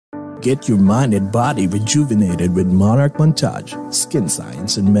Get your mind and body rejuvenated with Monarch Montage, Skin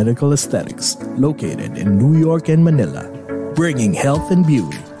Science and Medical Aesthetics, located in New York and Manila, bringing health and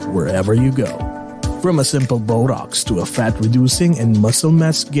beauty wherever you go. From a simple Botox to a fat-reducing and muscle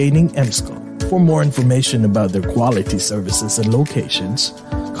mass-gaining Emsculpt. For more information about their quality services and locations,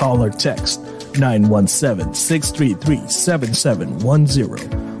 call or text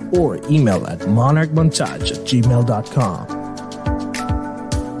 917-633-7710 or email at monarchmontage@gmail.com.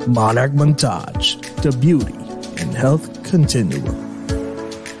 Monarch Montage, the beauty and health continuum.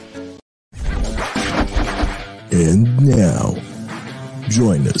 And now,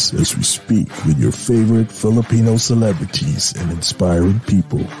 join us as we speak with your favorite Filipino celebrities and inspiring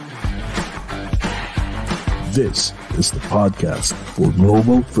people. This is the podcast for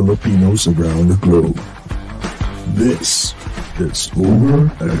global Filipinos around the globe. This is Over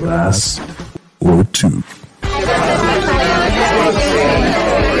a Glass or Two.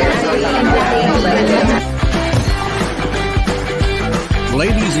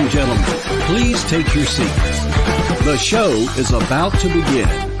 Ladies and gentlemen, please take your seats. The show is about to begin.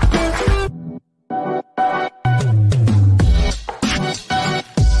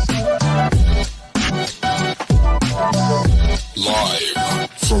 Live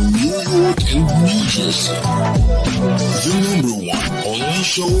from New York and New Jersey, the number one online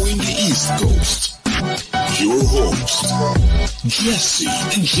show in the East Coast. Your host, Jesse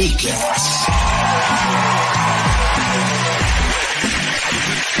and J-Cast.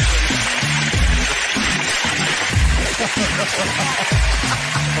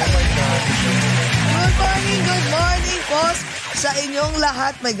 Oh my God. Good morning, boss. Sa inyong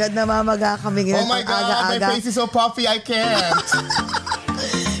lahat, my God, namamaga kami ngayon. Oh my God, aga-aga. my face is so puffy, I can't.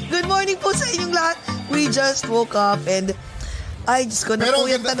 Good morning po sa inyong lahat. We just woke up and ay, Diyos ko,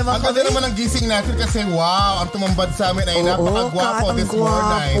 napuyat na naman kami. Ang ganda naman ang gising natin kasi wow, ang tumambad sa amin ay napakagwapo this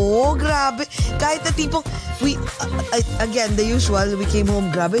morning. Oo, grabe. Kahit na tipong, again, the usual, we came home,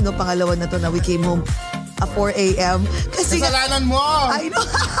 grabe, no? Pangalawa na to na we came home at 4 a.m. Kasalanan mo! I know.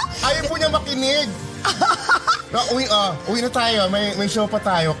 Ayaw po niya makinig. Uwi na tayo. May show pa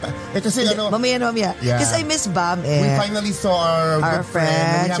tayo. Kasi Mamaya. Yeah. Because I miss Bam eh. We finally saw our good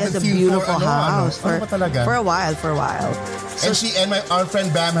friend. She has a beautiful house. For a while. So and our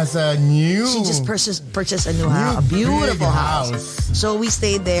friend Bam has a new... She just purchased a new house. A beautiful house. So we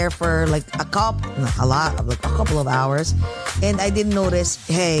stayed there for like a couple of hours. And I didn't notice,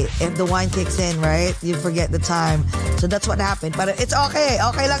 hey, if the wine kicks in, right, you forget the time. So that's what happened. But it's okay.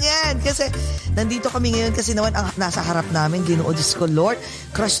 Okay lang yan. Kasi nandito kami ngayon kasi naman ang nasa harap namin, Ginoo Diyos ko, Lord,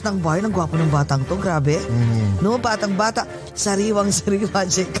 crush ng bayan, ang gwapo ng batang to, grabe. No, batang-bata, sariwang-sariwa,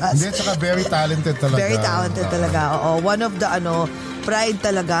 Jekas. Hindi, tsaka very talented talaga. Very talented talaga. Oo, one of the, pride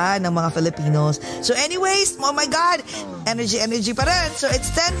talaga ng mga Filipinos. So anyways, oh my God, energy pa rin. So it's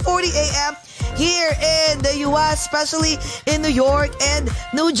 10:40 a.m. here in the U.S., especially in New York and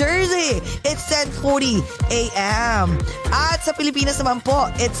New Jersey. It's 10:40 a.m. At sa Pilipinas naman po,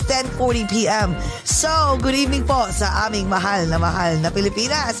 it's 10:40 p.m. So, good evening po sa aming mahal na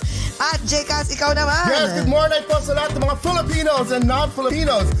Pilipinas. At Jekas, ikaw naman. Yes, good morning po sa lahat ng mga Filipinos and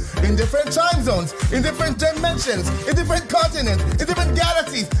non-Filipinos in different time zones, in different dimensions, in different continents, in different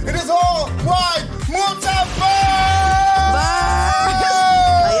galaxies, in this whole wide multiverse!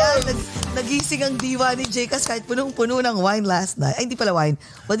 Ayan, nagising ang diwa ni Jekas kahit punong-puno ng wine last night. Ay, hindi pala wine.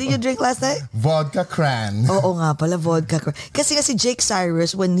 What did you drink last night? Vodka cran. Oo nga pala, vodka cran. Kasi Jake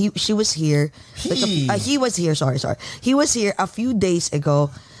Cyrus, when she was here, he was here, sorry. He was here a few days ago.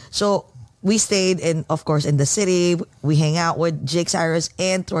 So, we stayed of course, in the city. We hang out with Jake Cyrus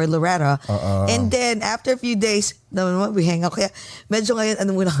and Troy Loretta. And then, after a few days, we hang out. Kaya, medyo ngayon,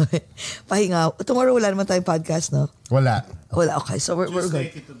 muna kami, pahinga. Tomorrow, wala naman tayong podcast, no? Wala. Okay. So, we're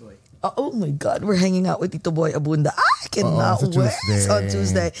good. Oh my God, we're hanging out with Tito Boy Abunda. I cannot wait. On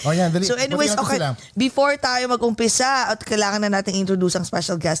Tuesday. Oh, yeah, so anyways, okay. Before tayo mag-umpisa at kailangan na nating introduce ang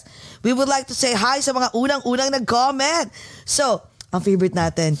special guest, we would like to say hi sa mga unang-unang nag-comment. So, ang favorite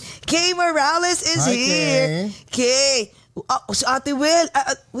natin, Kay Morales is here. Kay. Si Ate Will.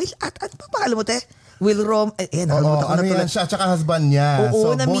 Will, ano pa pangalan mo, te? Will Rom. Ano yan siya, tsaka husband niya.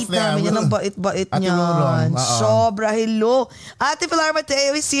 Oo, na-meet namin yan. Ang bait-bait niyan. Sobra, hello. Ate Pilar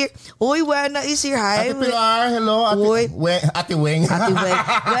Mateo is here. Uy, Wena is here. Hi. Ate Pilar, hello. Ate Weng.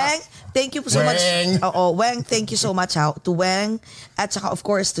 Weng, thank you so much. Weng, thank you so much to Weng at saka of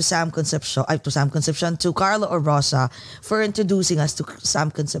course to Sam Concepcion, to Carlo Orosa for introducing us to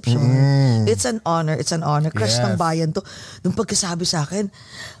Sam Concepcion. It's an honor. Crush ng bayan to. Nung pagkasabi sa akin,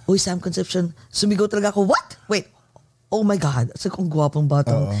 uy, Sam Concepcion, sumigaw talaga ako, what? Wait, oh my God, sa kung gwapong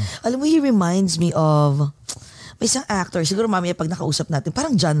bata. Alam mo, he reminds me of may isang actor, siguro mamaya pag nakausap natin,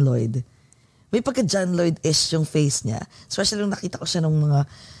 parang John Lloyd. May pagka John Lloyd-ish yung face niya. Especially nung nakita ko siya nung mga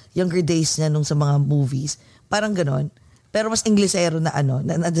younger days niya nung sa mga movies. Parang ganon. Pero mas Inglesero na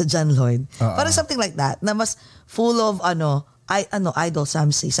na John Lloyd. Parang something like that. Na mas full of idol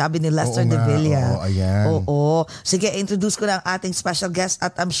Samsi. Sabi ni Lester De Villa. Oo. Sige, introduce ko na ang ating special guest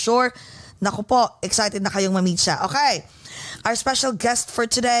at I'm sure, naku po, excited na kayong ma-meet siya. Okay. Our special guest for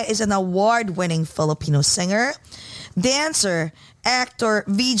today is an award-winning Filipino singer, dancer, actor,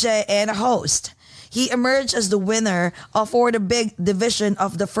 VJ, and a host. He emerged as the winner for the big division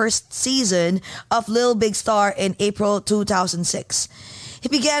of the first season of Little Big Star in April 2006. He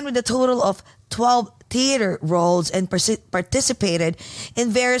began with a total of 12 theater roles and participated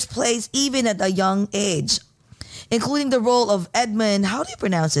in various plays even at a young age, including the role of Edmund, how do you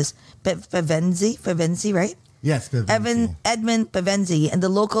pronounce this? Pevenzi, right? Yes, Edmund Pevenzi and the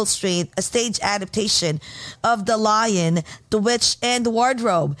local stage adaptation of The Lion, The Witch, and The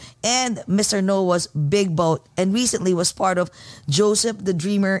Wardrobe, and Mr. Noah's Big Boat, and recently was part of Joseph the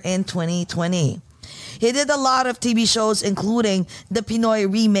Dreamer in 2020. He did a lot of TV shows, including the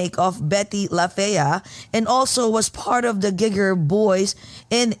Pinoy remake of Betty La Fea, and also was part of the Giger Boys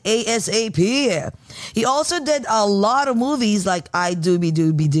in ASAP. He also did a lot of movies like I Doobie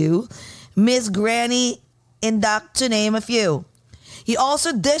Doobie Doo, Miss Granny, Induct, to name a few. He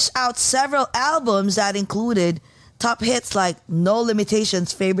also dished out several albums that included top hits like No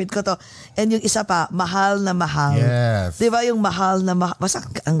Limitations, favorite ko to, and yung isa pa, Mahal na Mahal. Yes. Diba yung Mahal na Mahal? Basta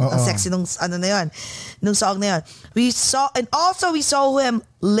ang sexy nung na yun, nung song na yun. We saw him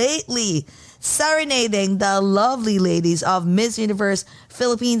lately serenading the lovely ladies of Miss Universe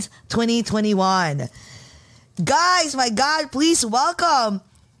Philippines 2021. Guys, my God, please welcome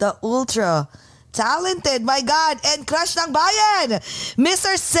the ultra talented, my God, and crush ng bayan,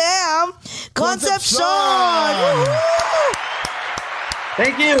 Mr. Sam Concepcion!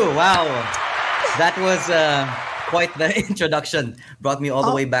 Thank you! Wow! That was quite the introduction. Brought me all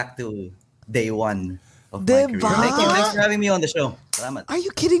the way back to day one of my career. Thank you. Thanks for having me on the show. Salamat. Are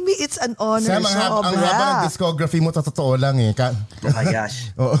you kidding me? It's an honor. Sam, ang haba ng discography mo, totoo lang eh. Oh my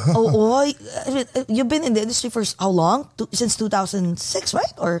gosh. You've been in the industry for how long? Since 2006,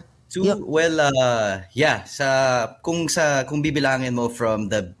 right? Or kung bibilangin mo from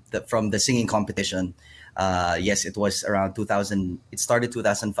the singing competition, yes, it was around 2000. It started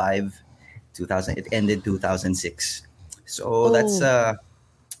 2005, it ended 2006. So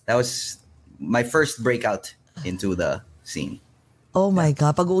that was my first breakout into the scene. Oh my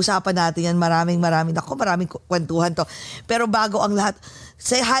God, pag-uusapan natin yan, maraming kwentuhan to. Pero bago ang lahat,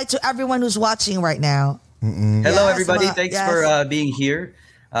 say hi to everyone who's watching right now. Hello everybody, thanks for being here.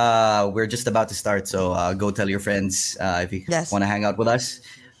 We're just about to start, so go tell your friends if you want to hang out with us.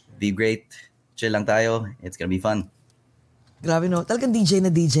 Be great. Chill lang tayo. It's gonna be fun. Grabe no. Talagang DJ,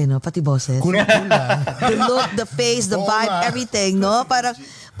 no? Pati boses. The look, the face, the vibe, everything, no? Parang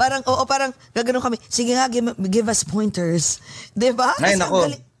gagano'n kami. Sige nga, give us pointers. Diba? Ay, nako.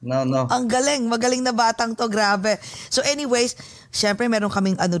 No. Ang galing. Magaling na batang to. Grabe. So anyways, syempre meron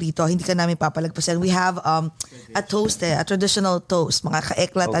kaming rito. Hindi ka namin papalagpasan. We have a toast a traditional toast. Mga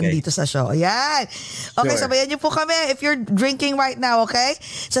kaeklatan dito sa show. Ayan. Okay, sure. Sabayan niyo po kami if you're drinking right now, okay?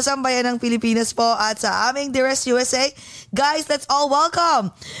 Sa Sambayan ng Pilipinas po at sa aming Dearest USA. Guys, let's all welcome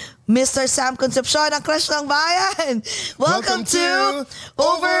Mr. Sam Concepcion, ang crush ng bayan. Welcome to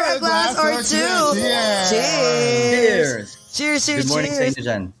Over a Glass or Two. Cheers! Cheers! Good morning sa inyo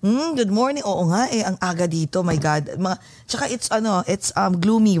dyan. Good morning. Oo nga ang aga dito. My God. Tsaka it's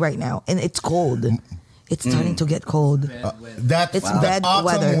gloomy right now and it's cold. It's starting to get cold. It's bad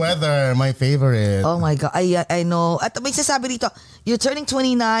autumn weather, my favorite. Oh my God. I know. At may sasabi dito, you're turning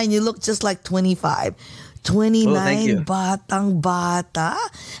 29, you look just like 25. 29, batang bata.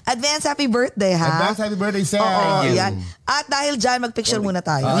 Advance happy birthday, ha? Advance happy birthday, Sam. Yan. At dahil dyan, mag-picture muna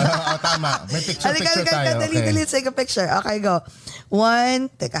tayo. Tama. May picture tayo. Dali, take a picture. Okay, go.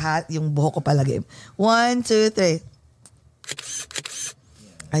 Yung buhok ko palagi. 1, 2, 3.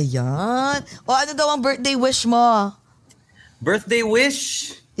 Ayan. Ano daw ang birthday wish mo? Birthday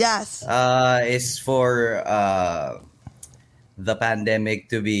wish? Yes. Is for the pandemic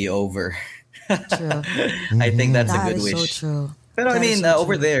to be over. True. I think that's a good wish. That is so true. Pero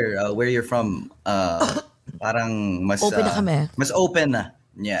over there, where you're from, parang mas open na kami. Mas open na.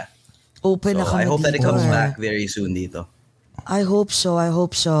 Yeah. Open na kami. I hope that it comes back very soon dito. I hope so.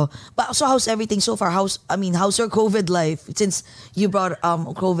 But so how's everything so far? How's your COVID life since you brought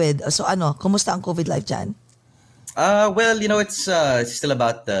COVID? So kumusta ang COVID life dyan? Well, it's still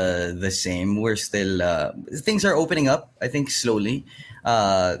about the same. We're still things are opening up. I think slowly,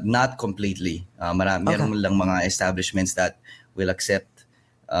 not completely. Meron lang mga establishments that will accept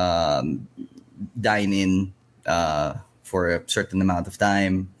dine in for a certain amount of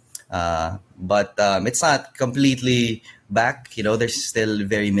time, but it's not completely back. There's still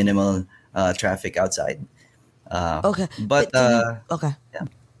very minimal traffic outside. Okay, but okay, yeah.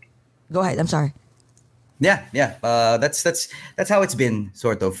 Go ahead. I'm sorry. Yeah. That's how it's been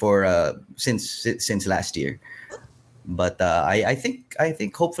sort of for since last year. But I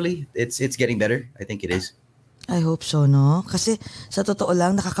think hopefully it's getting better. I think it is. I hope so, no? Kasi sa totoo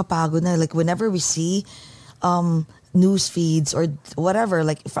lang, nakakapagod na. Like, whenever we see news feeds or whatever,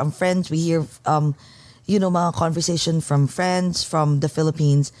 like from friends, we hear, mga conversation from friends from the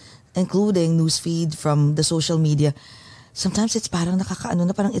Philippines, including news feed from the social media. Sometimes it's parang nakakaano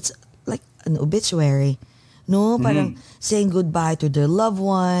na, parang it's like an obituary. No? Parang saying goodbye to their loved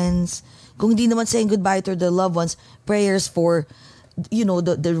ones. Kung hindi naman saying goodbye to their loved ones, prayers for,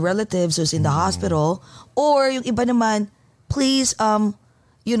 the relatives who's in the hospital. Or yung iba naman, please,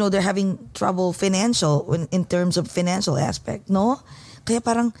 they're having trouble in terms of financial aspect, no? Kaya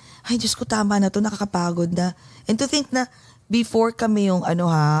parang, ay Diyos ko, tama na to, nakakapagod na. And to think na, before kami yung,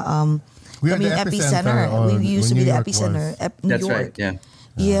 we kami yung epicenter. We used to be the epicenter. New That's York. right, yeah.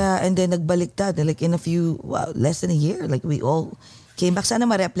 Yeah, and then nagbaliktad. Like in a few, less than a year, like we all came back. Sana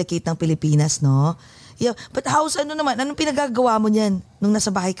ma-replicate ng Pilipinas, no? Yeah, but anong pinagagawa mo niyan nung nasa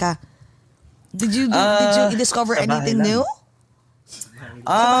bahay ka? Did you discover anything new?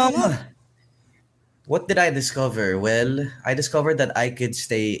 What did I discover? Well, I discovered that I could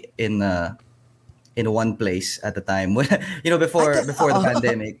stay in one place at a time. Before the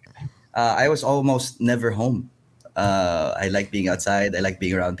pandemic, I was almost never home. I like being outside. I like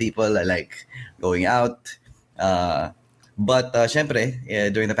being around people. I like going out. But syempre,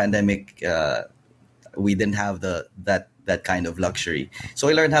 during the pandemic, we didn't have that kind of luxury. So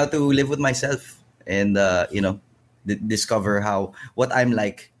I learned how to live with myself and discover what I'm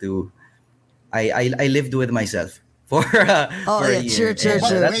like to. I lived with myself for a year. Sure.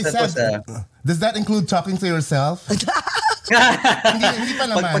 Does that include talking to yourself? hindi pa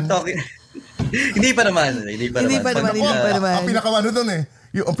naman. Hindi pa naman. Ang pinakaano doon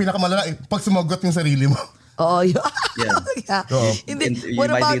ang pinakamalala, pag sumagot yung sarili mo. Oh, yeah. You might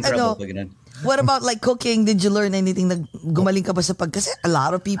be in trouble pag ganun. What about like cooking? Did you learn anything? Gumaling ka ba sa kasi a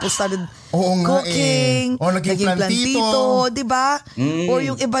lot of people started cooking. O naging plantito. Di ba? Or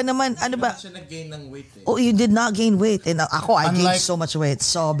yung iba naman, ano ba? Siya nag-gain ng weight. Oh, you did not gain weight. And ako, I gained so much weight.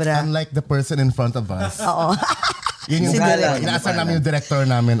 Sobra. Unlike the person in front of us. Oo. Yun yung inaasar namin yung director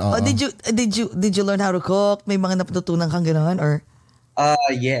namin. Did you learn how to cook? May mga natutunan kang gano'n? Or?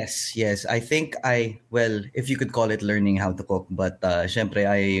 Yes. I think if you could call it learning how to cook, but syempre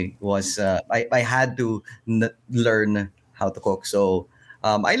I had to learn how to cook. So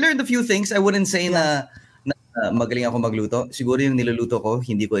I learned a few things. I wouldn't say na magaling ako magluto. Siguro yung niluluto ko,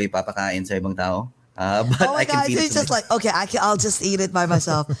 hindi ko ipapakain sa ibang tao. But oh my God, it's just like, okay, I'll just eat it by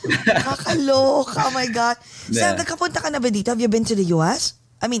myself. Kakaloka, oh my God. Yeah. Sam, nagkapunta ka na ba dito? Have you been to the US?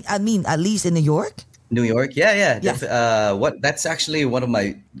 I mean, at least in New York? New York, yeah. That's actually one of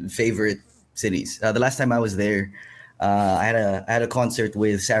my favorite cities. The last time I was there, I had a concert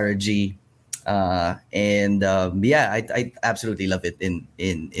with Sarah G, and I absolutely love it in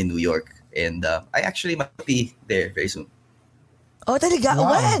New York, and I actually might be there very soon. Oh, talaga?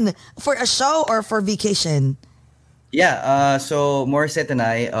 Wow. When? For a show or for vacation? Yeah, so Morissette and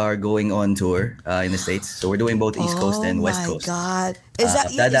I are going on tour in the States. So we're doing both East Coast and West Coast. Oh my God. Is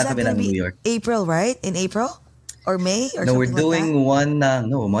that going to be New York. April, right? In April? Or May? Or no, we're something doing like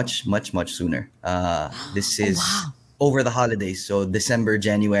one, much sooner. This is over the holidays. So December,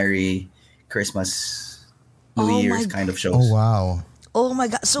 January, Christmas, New Year's kind of shows. Oh, wow. Oh my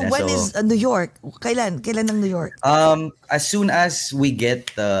God. So when is New York? Kailan ng New York? As soon as we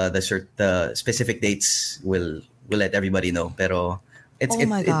get the specific dates, we'll let everybody know. Pero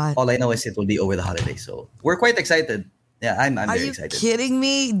all I know is it will be over the holidays. So we're quite excited. Yeah, I'm very excited. Are you kidding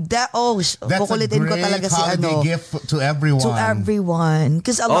me? That's a kukulitin ko great talaga si holiday gift to everyone. To everyone.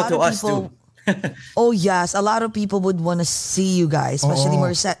 Because a lot of people... Oh yes, a lot of people would want to see you guys, especially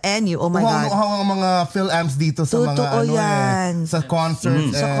Morissette and you. Oh my God. Ang mga Phil-Amps dito sa mga sa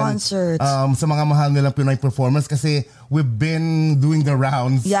concerts. Sa concerts. Sa mga mahal nilang Pinoy performers kasi we've been doing the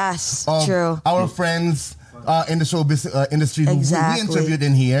rounds. Yes, of true. Our friends in the showbiz industry who we interviewed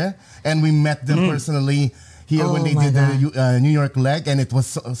in here, and we met them personally here when they did the New York leg, and it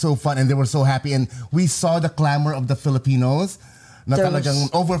was so fun, and they were so happy, and we saw the clamor of the Filipinos na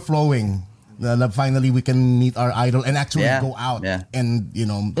talagang overflowing. finally we can meet our idol and actually go out and It's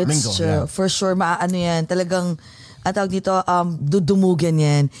mingle. true. Yeah. For sure, maano yan. Talagang, ang tawag dito, dudumugan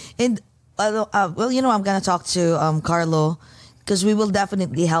yan. And, well, I'm gonna talk to Carlo because we will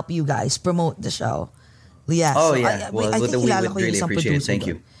definitely help you guys promote the show. Yeah. Oh, so yeah. I think we kilala would ko yung really isang appreciate it. producer Thank doon.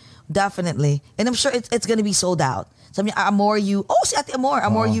 you. Definitely. And I'm sure it's gonna be sold out. Sabi niya, Amor You. Oh, si Ate Amor.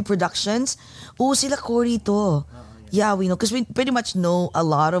 Amor You Productions. Oh, sila Cory to. Yeah, we know. Because we pretty much know a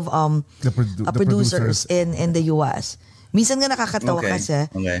lot of The producers in the US. Minsan nga nakakatawa Okay. kasi.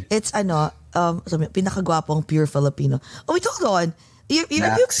 Okay. It's sabi, pinakagwapong pure Filipino. Oh, wait, hold on.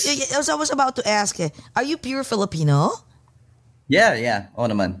 Max. I was about to ask, are you pure Filipino? Yeah. Oo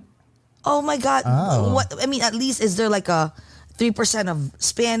naman. Oh my God. Oh. What, I mean, at least is there like a 3% of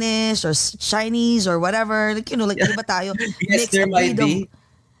Spanish or Chinese or whatever? Like, di ba tayo? Yes, there might be.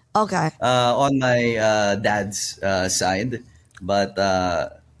 Okay. On my dad's side, but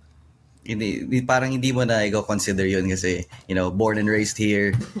parang hindi mo na i-consider yun kasi born and raised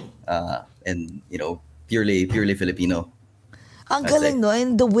here, and purely Filipino. Ang galing, no?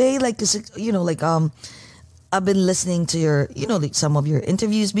 And the way, like, I've been listening to your, like some of your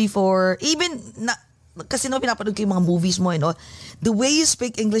interviews before, even kasi pinapanood ko yung mga movies mo and all. The way you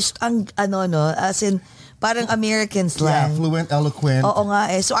speak English, as in, parang American slang. Yeah, fluent, eloquent. Oo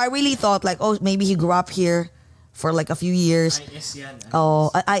nga eh. So I really thought like, maybe he grew up here for like a few years. IS yan. Oh,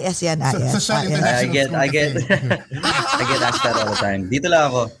 IS yan. So siya, I international get school I get I get asked that all the time. Dito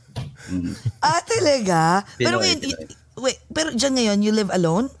lang ako. Talaga? Pero Pinoy, ngayon, Pinoy. wait, pero dyan ngayon, you live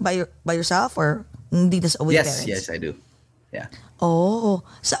alone by yourself or hindi na with parents? Yes, I do. Yeah. Oh.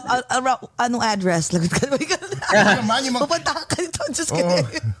 So, anong address? Lagot ka naman. Naman yung mga- Pupunta ka dito. Just kidding.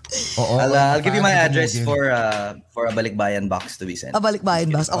 Oo. I'll give you my Fans address mo din. for a balikbayan box to be sent.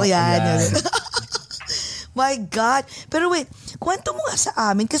 Balikbayan bus. Okay, yan. Ayan. My God. Pero wait, kwento mo nga sa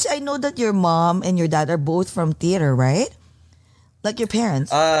amin kasi I know that your mom and your dad are both from theater, right? Like your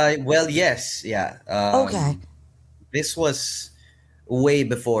parents. Well, yes, yeah. Okay. This was way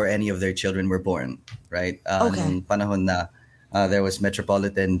before any of their children were born, right? Okay. Nung panahon na there was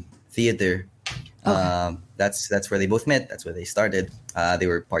Metropolitan Theater. That's where they both met. That's where they started. They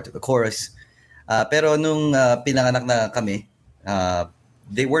were part of the chorus. Pero nung pinanganak na kami,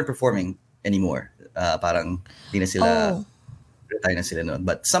 they weren't performing anymore. Parang di na sila, retire na sila noon.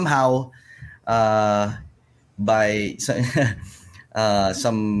 But somehow, by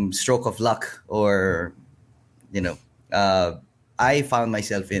some stroke of luck or, I found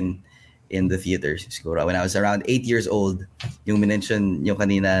myself in the theater siguro. When I was around 8 years old, yung minention yung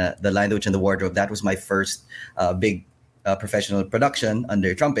kanina, The Lion, the Witch, and the Wardrobe, that was my first big professional production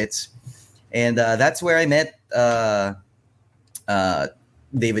under trumpets. And that's where I met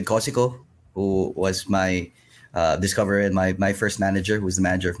David Cosico, who was my discoverer and my first manager, who was the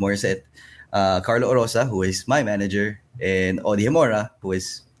manager of Morissette. Carlo Orosa, who is my manager, and Odi Hamora, who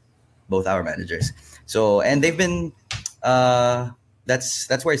is both our managers. So, and they've been...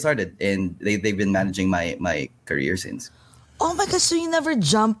 that's where I started, and they've been managing my career since. Oh my God, so you never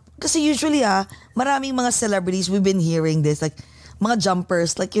jump? Kasi usually maraming mga celebrities, we've been hearing this, like mga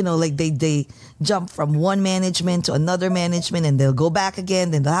jumpers, like like they jump from one management to another management, and they'll go back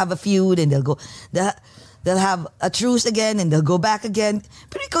again, then they'll have a feud, and they'll have a truce again, and they'll go back again.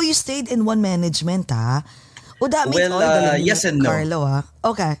 Pero ikaw, you stayed in one management, ha? O that means Well, yes and no. Carlo, ha?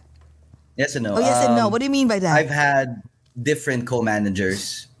 Okay. Yes and no. Oh, yes and no. What do you mean by that? I've had different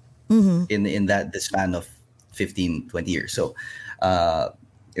co-managers in the span of 15, 20 years. So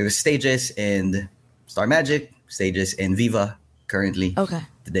it was Stages and Star Magic, Stages and Viva currently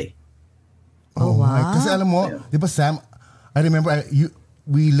today. Oh, wow. Kasi alam mo, di ba Sam, I remember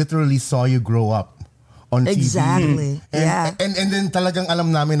we literally saw you grow up on TV. Exactly. And, and then talagang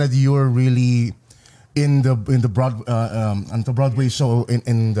alam namin that you were really in the Broadway show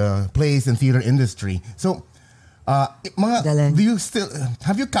in the plays and theater industry. So do you still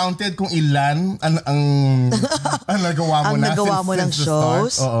have you counted kung ilan ang nagawa mo ang na nagawa mo ng since the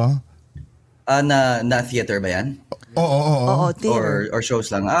shows? start? Oo. Na theater ba yan? Oo. Theater. Or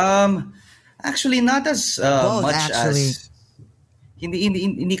shows lang. Actually not as Both, much actually. as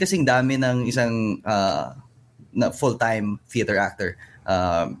hindi kasing dami ng isang na full-time theater actor.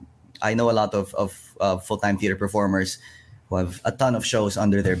 I know a lot of full-time theater performers who have a ton of shows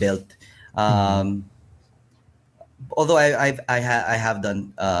under their belt. Although I have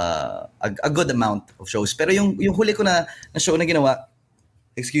done a good amount of shows, pero yung huli ko na show na ginawa,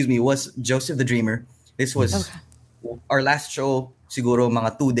 was Joseph the Dreamer. This was our last show, siguro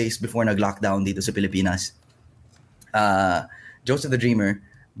mga 2 days before nag-lockdown dito sa Pilipinas. Joseph the Dreamer.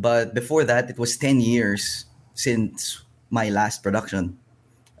 But before that, it was 10 years since my last production.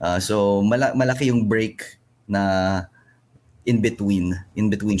 So malaki yung break na in between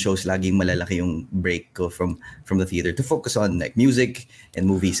shows, laging malalaki yung break ko from the theater to focus on like music and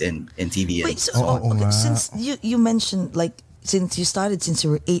movies and TV. Wait, so okay, since you mentioned like since you started since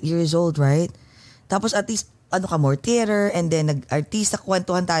you were 8 years old, right? Tapos at least more theater and then nag-artista,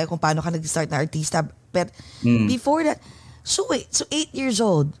 kwentuhan tayo kung paano ka nag-start na artista. But before that, so 8 years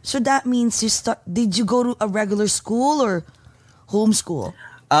old. So that means did you go to a regular school or homeschool?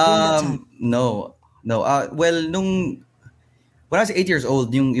 No. Well, when I was 8 years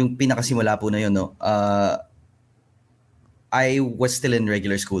old, yung pinakasimula po na yun, no, I was still in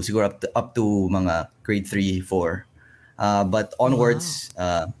regular school, siguro up to mga grade 3, 4. But onwards,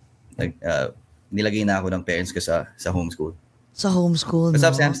 nilagay na ako ng parents ko sa homeschool. Sa homeschool, What's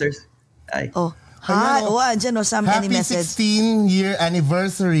up, Samsters? Hi. Oh, hi. Andyan, Sam, any message? Happy 16-year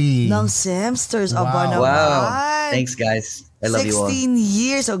anniversary. Ng Samsters. Wow. Aba naman. Wow. Thanks, guys. I love you all. 16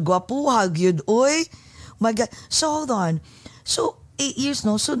 years. Gwapuhag yun. Oy. My God. So, hold on. So, 8 years,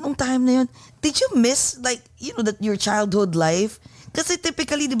 no? So, nung time na yun, did you miss, like, that your childhood life? Kasi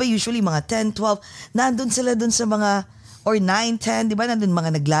typically, di ba, usually mga 10, 12, nandun sila dun sa mga, or 9, 10, di ba, nandun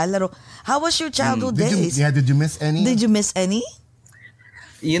mga naglalaro. How was your childhood days? Did you miss any? Did you miss any?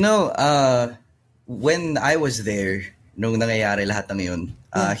 When I was there, nung nangyayari lahat ng yun,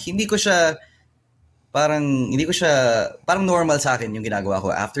 hindi ko siya, parang normal sa akin yung ginagawa ko.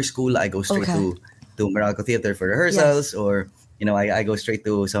 After school, I go straight to Meralco Theater for rehearsals, or I go straight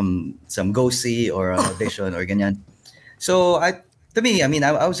to some go-see or an audition or ganyan. So to me,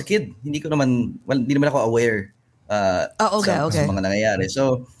 I was a kid. Hindi naman ako aware sa mga nangyayari.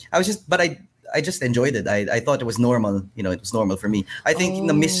 So I just enjoyed it. I thought it was normal. It was normal for me. I think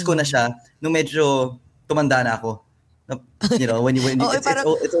na-miss ko na siya nung medyo tumanda na ako. When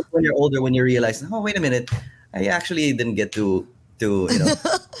it's when you're older, when you realize, oh, wait a minute, I actually didn't get to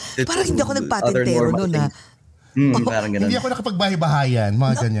parang hindi ako nagpatintero nun ha. Parang ganun. Hindi ako nakapagbahay-bahayan,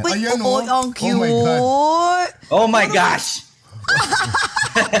 mga ganyan. Wait, ayan, ang cute. Oh my God. Oh my gosh.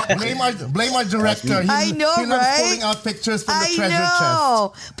 blame our director. I know, he loves right? pulling out pictures from the treasure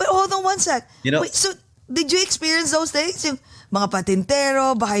chest. But hold on one sec. Wait, so did you experience those things? Yung mga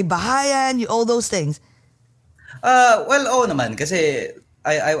patintero, bahay-bahayan, all those things? Well, naman. Kasi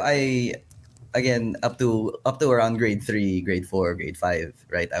I again, up to around grade 3, grade 4, grade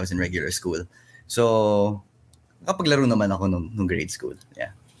 5, right? I was in regular school. So, kapaglaro naman ako nung grade school.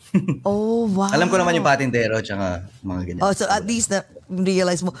 Yeah. Oh, wow. Alam ko naman yung patintero tsaka mga ganyan. Oh, so at least na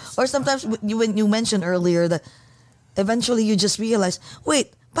realize mo. Or sometimes when you mentioned earlier that eventually you just realize,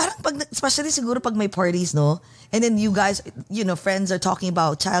 wait, parang especially siguro pag may parties, no? And then you guys, friends are talking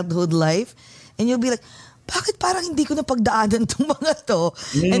about childhood life. And you'll be like, bakit parang hindi ko napagdaanan itong mga to?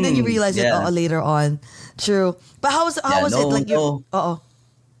 And then you realize it later on. True. But how was it? Like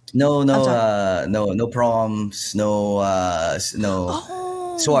No proms, no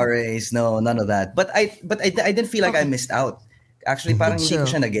soirees, no none of that. But I didn't feel like I missed out. Actually, parang hindi ko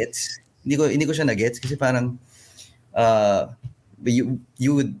siya na-gets. Hindi ko siya na-gets kasi parang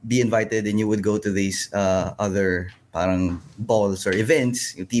you would be invited and you would go to these other parang balls or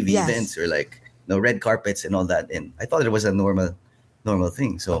events, TV events or like red carpets and all that, and I thought it was a normal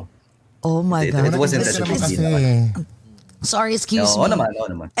thing. So, oh my God, it wasn't such a big deal. Sorry, excuse me.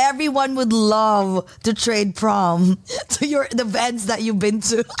 Naman. Everyone would love to trade prom to the events that you've been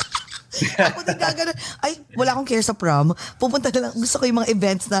to. Ako nagkagano. Ay, wala akong care sa prom. Pupunta na lang. Gusto ko yung mga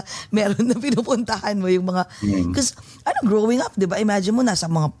events na meron na pinupuntahan mo. Yung mga, because, growing up, di ba? Imagine mo, nasa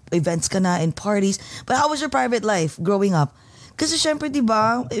mga events ka na and parties. But how was your private life growing up? Kasi syempre, di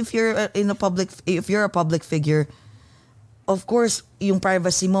ba, if you're a public figure, of course, yung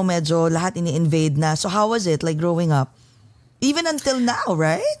privacy mo medyo lahat ini-invade na. So how was it like growing up? Even until now,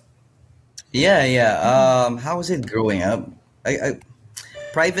 right? Yeah. How was it growing up? I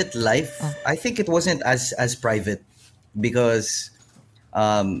private life, I think it wasn't as private because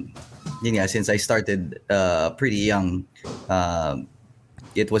since I started pretty young,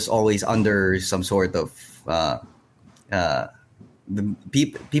 it was always under some sort of the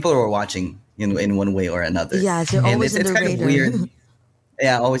people were watching in one way or another. Yeah, so always it's kind radar. of weird.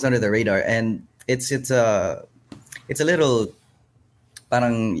 Yeah, always under the radar, and it's a little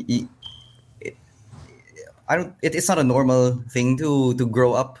parang it's not a normal thing to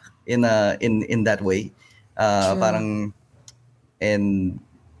grow up in that way. Parang and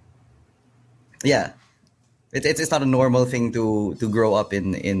yeah, it's not a normal thing to grow up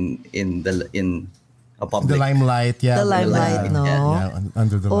in a public. The limelight, yeah. The limelight, no. Yeah,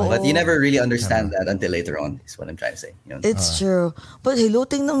 under the light. But you never really understand that until later on, is what I'm trying to say. It's true. But hello,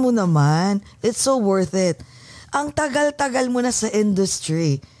 tingnan mo naman. It's so worth it. ang tagal-tagal mo na sa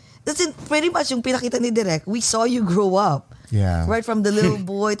industry. That's pretty much yung pinakita ni Direk. We saw you grow up. Yeah. Right from the little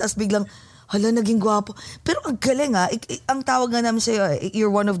boy, tas biglang, hala, naging gwapo. Pero ang galing ang tawag nga namin sa'yo,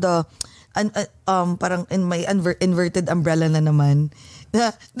 you're one of the, parang in my inverted umbrella na naman.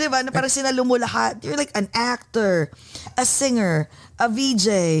 Na, di ba? Na parang sinalo mo lahat. You're like an actor, a singer, a VJ.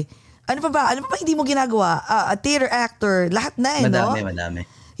 Ano pa ba? Ano pa hindi mo ginagawa? A theater actor. Lahat na no? Madami.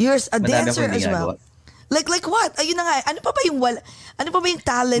 You're a Madami dancer as well. Like what? Ayun na nga. Ano pa ba yung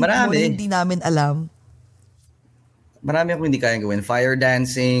talent mo na hindi namin alam? Marami akong hindi kayang gawin. Fire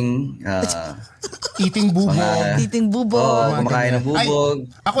dancing, eating bubog. Eating bubog. Kumakain ng bubog.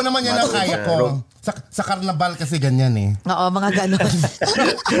 Ay, ako naman yan ang kaya ko. Sa karnabal kasi ganyan eh. Oo, mga ganon.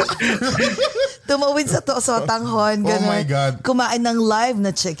 Tumawid sa sotanghon. Oh my God. Kumain ng live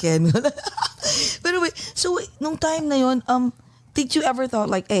na chicken. Pero wait, so nung time na yun, did you ever thought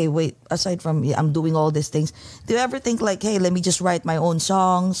like, hey, wait, aside from I'm doing all these things, do you ever think like, hey, let me just write my own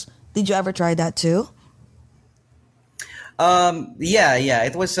songs? Did you ever try that too? Yeah.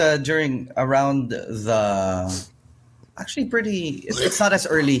 It was during around the actually pretty. It's not as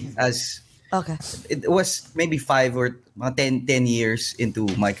early as. Okay. It was maybe 5 or 10 years into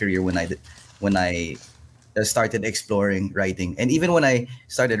my career when I started exploring writing, and even when I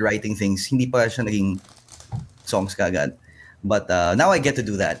started writing things, hindi pa siya naging songs kagad. But now I get to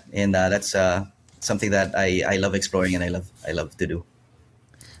do that, and that's something that I love exploring and I love to do.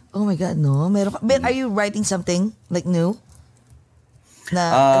 Oh my God, no? But are you writing something like new?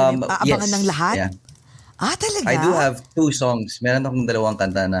 Na aabangan ng lahat? Yeah. Talaga? I do have 2 songs. Meron akong 2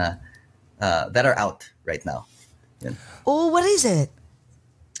 kanta na that are out right now. Yeah. Oh, what is it?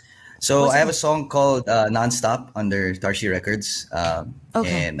 So I have a song called Nonstop under Tarshi Records.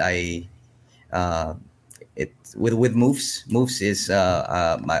 Okay. And it's with Moves. Moves is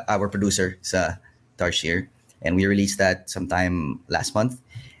our producer sa Tarshir, and we released that sometime last month.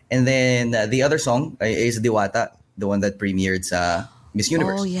 And then the other song is Diwata, the one that premiered sa Miss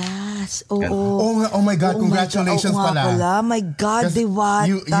Universe. Oh, yes. Oh my God, congratulations pala. My God, Diwata.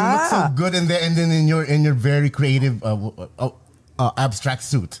 You look so good in there, and then in your very creative abstract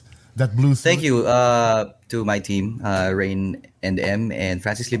suit. That blue suit. Thank you to my team, Rain and M and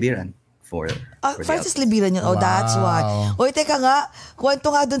Francis Libiran for Francis Libiran yun. Oh, that's why. Oy, teka nga,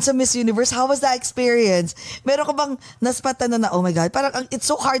 kwento nga dun sa Miss Universe, how was that experience? Meron ka bang naspatan na, oh my God, parang it's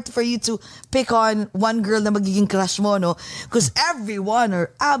so hard for you to pick on one girl na magiging crush mo, no? Because everyone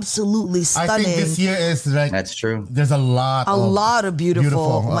are absolutely stunning. I think this year is like... That's true. There's a lot of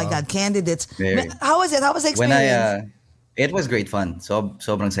beautiful oh my God, candidates. How was it? How was the experience? It was great fun.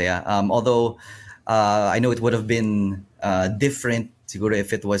 Sobrang saya. Although I know it would have been different siguro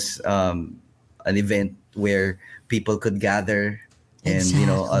if it was an event where people could gather and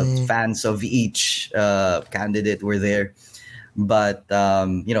fans of each candidate were there. But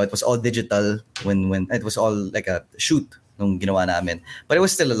it was all digital when it was all like a shoot nung ginawa namin. But it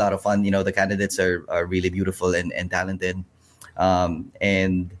was still a lot of fun. The candidates are really beautiful and talented.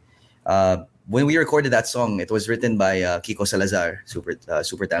 When we recorded that song, it was written by Kiko Salazar,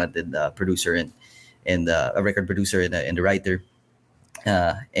 super talented producer and a record producer and a writer.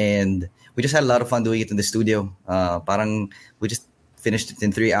 And we just had a lot of fun doing it in the studio. Parang we just finished it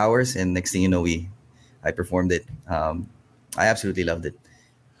in 3 hours, and next thing you know, I performed it. I absolutely loved it.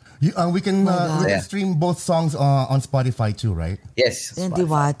 We can stream both songs on Spotify too, right? Yes.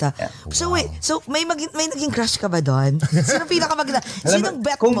 Diwata. Yeah. So wait, may naging crush ka ba doon? Sino pinakamaganda?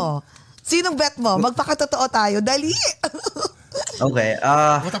 Sinong bet mo? Magpakatotoo tayo. Dali! Okay.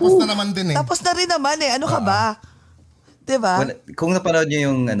 Tapos na naman din eh. Tapos na rin naman eh. Ano ka ba? Diba? Kung napanood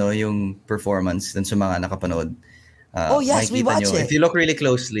niyo yung performance dun sa mga nakapanood, yes, we watch it. If you look really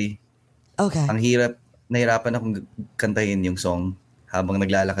closely, okay. Nahirapan akong kantahin yung song habang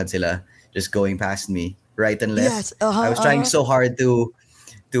naglalakad sila, just going past me, right and left. Yes, I was trying so hard to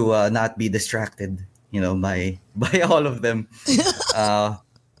not be distracted, by all of them.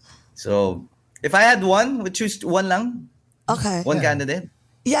 So, if I had one, would choose one lang? Okay. One candidate?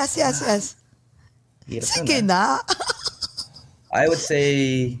 Yes. Sige na. I would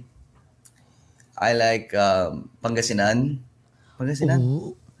say I like Pangasinan. Pangasinan?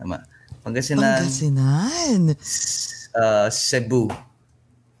 Ooh. Tama. Pangasinan. Cebu.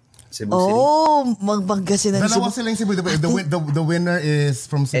 Cebu City. Pangasinan. Dalawa silang Cebu. The winner is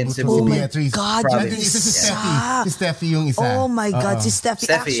from Cebu. Oh my Beatrice. God. Isa si Steffi. Si Steffi yung isa. Oh my God, si Steffi.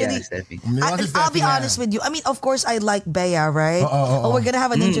 Actually, I'll be honest with you. I mean, of course, I like Bea, right? We're gonna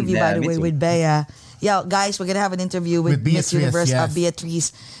have an interview, by the way, with Bea. Yeah, guys, we're gonna have an interview with Miss Universe, yes.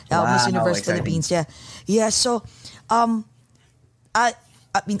 Beatrice, Miss Universe Philippines. Yeah. So,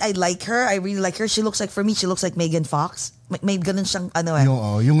 I mean, I like her. I really like her. She looks like, for me, she looks like Megan Fox. May ganun siyang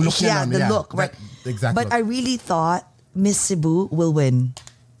Yung look yeah, niya. the look, right? Exactly. But I really thought Miss Cebu will win.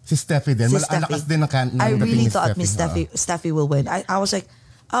 Si Steffi din. Malakas din ng I really dating thought ni Miss Steffi will win. I was like,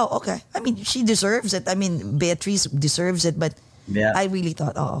 oh, okay. I mean, she deserves it. I mean, Beatrice deserves it, but I really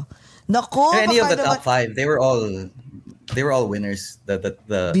thought, Nako, any of the top 5, they were all winners.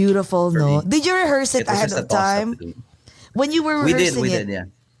 The beautiful, no? me. Did you rehearse it ahead of time? When you were rehearsing we did, yeah.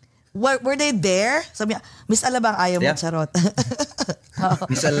 Were they there? Sabi niya, Miss Alabang, ayaw mo, charot.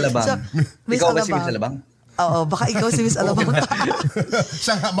 Miss Alabang. So, Miss Ikaw ba Alabang. si Miss Alabang? Oo, baka ikaw si Miss Alabang.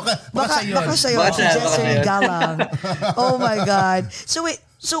 Baka siya yun. Baka siya yun. Baka Si siya, Jester baka yun. Galang. Oh my God. So wait,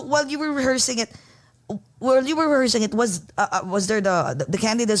 so while you were rehearsing it, was there the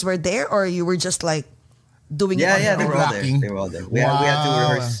candidates were there, or you were just like doing it on your they own? were all there. They were all there. We had to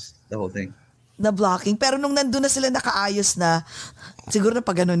rehearse the whole thing. Na blocking. Pero nung nandun na sila nakaayos na, siguro na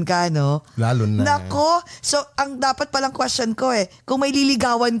pag ganun ka, no? Lalo na. Nako. So, ang dapat palang question ko kung may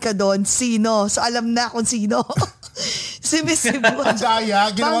liligawan ka doon, sino? So, alam na kung sino. Si Miss Cebu.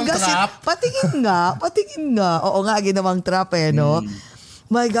 Daya, ginawang trap. Patingin nga. Oo nga, ginawang trap no?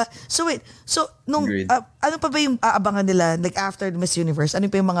 My God. So, wait. So, nung, ano pa ba yung aabangan nila, like after the Miss Universe? Ano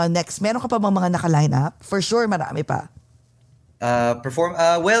pa yung mga next? Meron ka pa bang mga naka-line up? For sure, marami pa.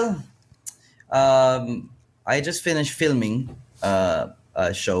 I just finished filming a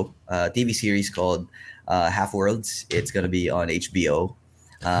show, a TV series called Half Worlds. It's gonna be on HBO,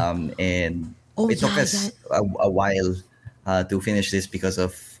 and it took us a while to finish this because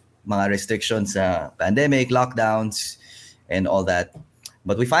of mga restrictions, pandemic, lockdowns, and all that.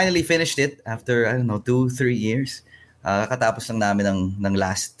 But we finally finished it after 2-3 years. Katapos lang namin ng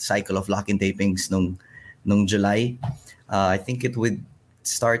last cycle of lock-in tapings nung July. I think it would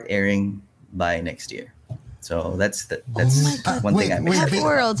start airing by next year. So that's one thing I made. Half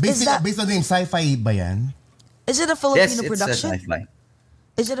Worlds. Based on the name, sci-fi ba yan? Is it a Filipino Yes, production? it's sci-fi.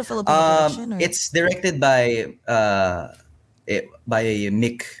 Is it a Filipino production? Or? It's directed by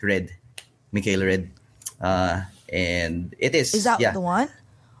Michael Red. And it is. Is that the one?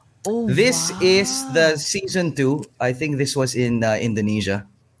 Oh, this is the season 2. I think this was in Indonesia.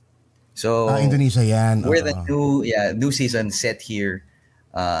 So Indonesia yan. We're the new season set here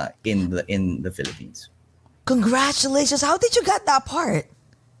in the Philippines. Congratulations! How did you get that part?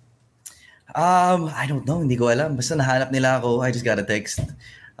 I don't know. Hindi ko alam. Basta nahanap nila ako. I just got a text.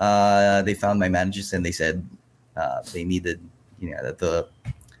 They found my managers and they said they needed a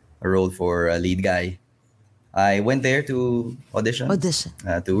role for a lead guy. I went there to audition.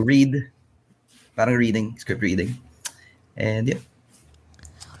 To read. Parang script reading. And yeah.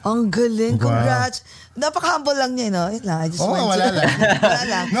 Ang galing. Congrats. Napaka-humble lang niya, no? Yun lang. I just went wala lang. Wala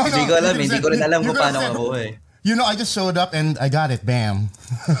lang. No, Hindi ko alam. Hindi ko rin alam kung paano ako I just showed up and I got it. Bam.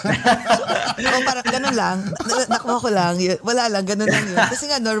 Parang ganun lang. Nakuha ko lang. Wala lang. Ganun lang yun. Kasi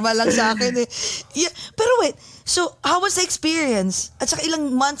nga, normal lang sa akin Yeah. Pero wait. So, how was the experience? At saka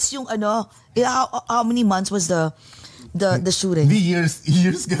ilang months yung how many months was the shooting? The years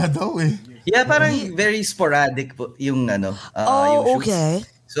nga daw Yeah, parang very sporadic po yung yung okay.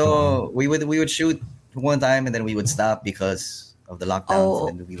 So, we would shoot one time and then we would stop because of the lockdowns,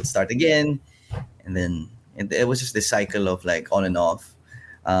 and then we would start again. And then it was just this cycle of like on and off.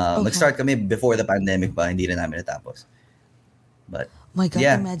 Nag-start kami before the pandemic pa, hindi na namin natapos. But my God,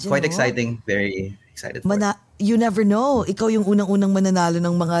 imagine, quite exciting, very excited for it. You never know. Ikaw yung unang-unang mananalo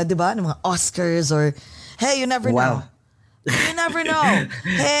ng mga, di ba, ng mga Oscars or, hey, you never know. You never know.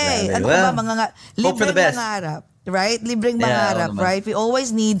 Hey, hope for the best. Mangarap, right? Libreng mangarap, right? We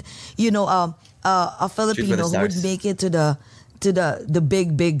always need, a Filipino who would make it to the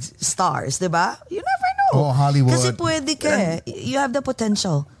big stars, di ba? You never know. Oh, Hollywood. Kasi pwede ka You have the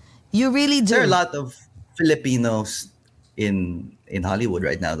potential. You really do. There are a lot of Filipinos in Hollywood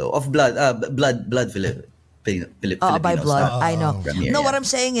right now, though, of blood Filipinos. By blood, I know. No, what I'm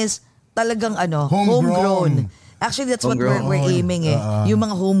saying is talagang homegrown. Actually, that's what we're aiming yung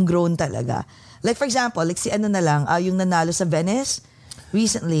mga homegrown talaga. Like for example, like si na lang, yung nanalo sa Venice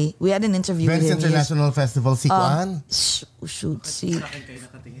recently, we had an interview with him. Venice International Festival, si Kuan? Si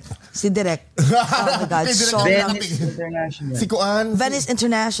Direk. Oh my God. Venice International. Si Kuan? Venice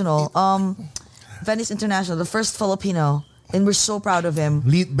International. Venice International, the first Filipino. And we're so proud of him.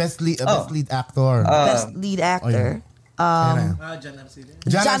 Best lead actor. Best lead actor. John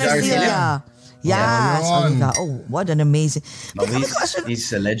Arcilla. Yes. Oh my God. Oh, what an amazing.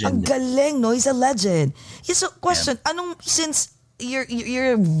 He's a legend. Ang galing, no? He's a legend. Yeah, so question, since you're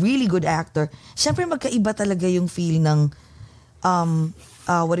a really good actor, syempre magkaiba talaga yung feel ng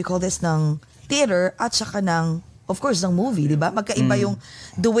what do you call this, ng theater at saka ng of course, ng movie, di ba? Magkaiba yung,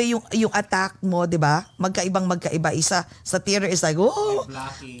 the way yung attack mo, di ba? Magkaiba. Isa, sa theater is like, oh,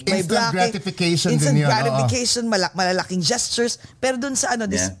 may instant gratification instant din yun. gratification, malalaking gestures. Pero dun sa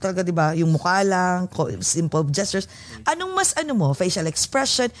talaga, di ba? Yung mukha lang, simple gestures. Anong mas, mo, facial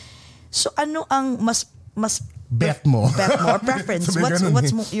expression. So, ano ang mas bet mo or preference?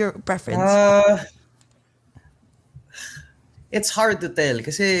 What's your preference? It's hard to tell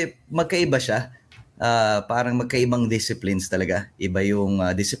kasi magkaiba siya. Parang magkaibang disciplines talaga. Iba yung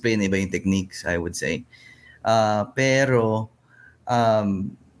discipline, iba yung techniques, I would say. Pero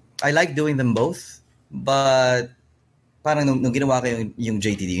I like doing them both. But parang nung ginawa ko yung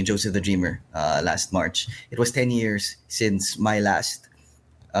JTD, yung Joseph the Dreamer, last March, it was 10 years since my last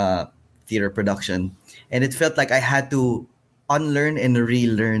theater production. And it felt like I had to unlearn and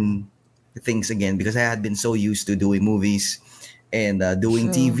relearn things again because I had been so used to doing movies and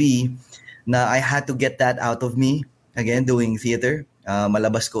doing TV na I had to get that out of me again, doing theater.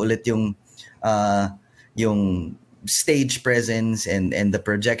 Malabas ko ulit yung stage presence and the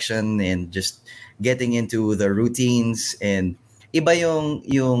projection and just getting into the routines, and iba yung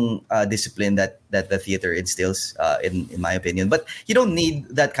discipline that the theater instills, in my opinion. But you don't need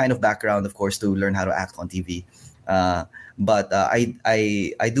that kind of background, of course, to learn how to act on TV. But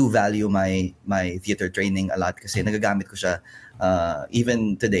I do value my theater training a lot kasi nagagamit ko siya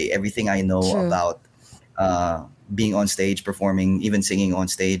even today. Everything I know about being on stage, performing, even singing on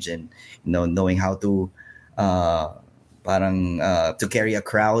stage, and knowing how to to carry a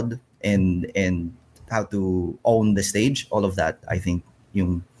crowd and how to own the stage, all of that, I think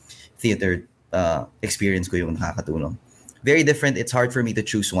yung theater experience ko yung nakakatulong. Very different. It's hard for me to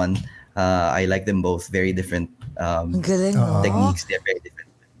choose one. I like them both. Very different techniques. They're very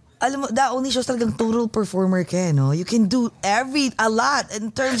different. Alam mo, that only shows talagang total performer ka, no? You can do a lot in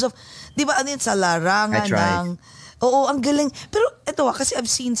terms of, di ba, sa larangan ng... Oo, ang galing. Pero ito kasi I've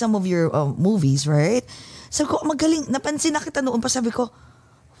seen some of your movies, right? Sabi ko, magaling. Napansin na kita noon pa, sabi ko,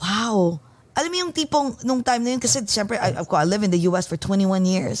 wow. Alam mo yung tipong, nung time na yun, kasi syempre, I live in the US for 21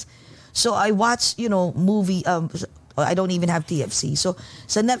 years. So I watch, movie, I don't even have TFC. So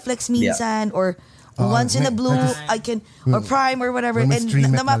sa Netflix minsan, or once in a blue, I can, or Prime or whatever. And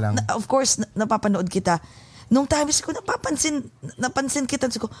of course, napapanood kita. Nung time, ko napansin kita.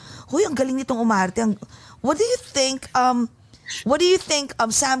 Ko, huy, ang galing nitong umarte. What do you think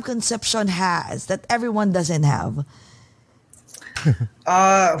Sam Concepcion has that everyone doesn't have?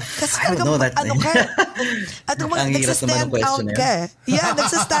 Kasi I don't know that. Nagsa-stand out ka. Yeah,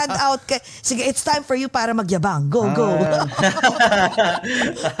 nagsa-stand out ka. Sige, it's time for you para magyabang. Go.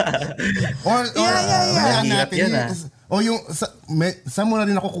 Saan mo na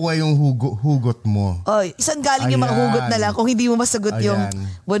rin nakukuha yung hugot mo? Isang galing yung mga hugot na lang kung hindi mo masagot yung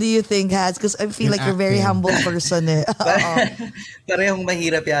what do you think has? Because I feel like you're a very humble person eh. Parehong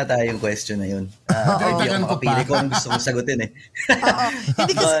mahirap yata yung question na yun. Hindi ako makapili kung gusto kong sagutin eh.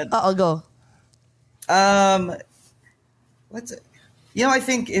 Hindi kasi, go. I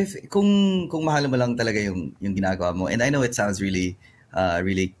think kung mahal mo lang talaga yung ginagawa mo, and I know it sounds really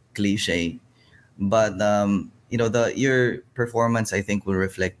cliche, but your performance, I think, will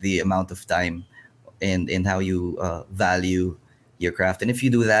reflect the amount of time and how you value your craft. And if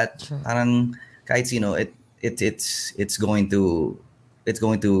you do that, parang kahit sino, it's going to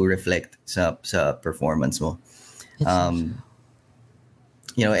reflect sa performance mo. And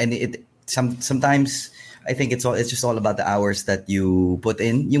sometimes I think it's just all about the hours that you put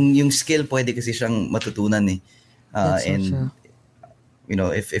in. Yung skill pwede kasi siyang matutunan eh. And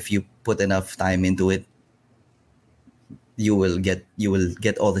if you put enough time into it, you will get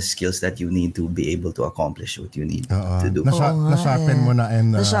all the skills that you need to be able to accomplish what you need to do. Na-sharpen mo na.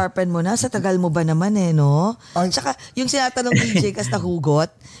 Na-sharpen mo na. Sa tagal mo ba naman no? Tsaka yung sinatanong DJ kasi na hugot,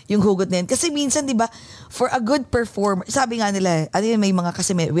 yung hugot na yun. Kasi minsan, di ba, for a good performer, sabi nga nila, may mga,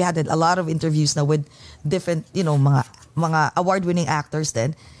 kasi we had a lot of interviews na with different, mga award-winning actors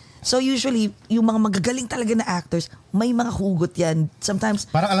then. So usually, yung mga magagaling talaga na actors, may mga hugot yan. Sometimes,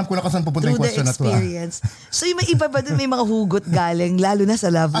 parang alam ko na kung saan pupunta yung question na to. So yung may iba ba dun may mga hugot galing, lalo na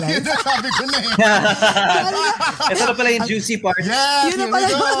sa love life? Sabi ko na eh. Ito na pala yung juicy part. Yes, yun na pala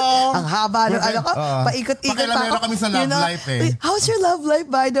ang haba ng paikot-ikot pa ako. Kami sa love life eh. How's your love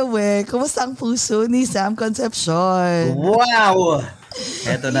life, by the way? Kumusta ang puso ni Sam Concepcion? Wow!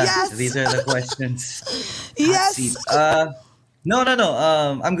 Ito na. Yes. These are the questions. Yes. No.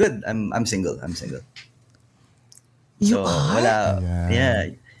 I'm good. I'm single. You so, are? Wala.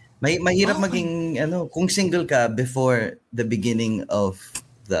 Yeah. Mahirap maging kung single ka before the beginning of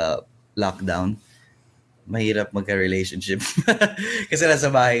the lockdown. Mahirap magka-relationship. Kasi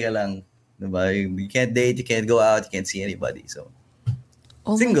nasa bahay ka lang, Diba? You can't date, you can't go out, you can't see anybody. So,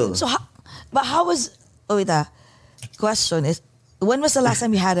 single. So, but how was... Oh, wait question is, when was the last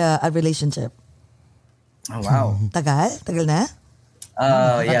time you had a relationship? Oh, wow. Tagal? Tagal na?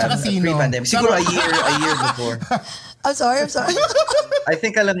 Yeah, pre-pandemic. Siguro a year before. I'm sorry. I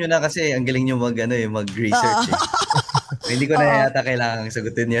think alam nyo na kasi ang galing nyo mag-research. Hindi ko na yata kailangang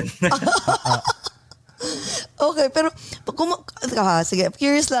sagutin yan. Okay, pero sige,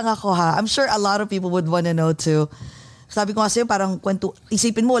 curious lang ako ha. I'm sure a lot of people would wanna know too. Sabi ko kasi parang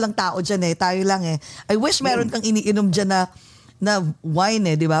isipin mo walang tao dyan tayo lang I wish meron kang iniinom dyan na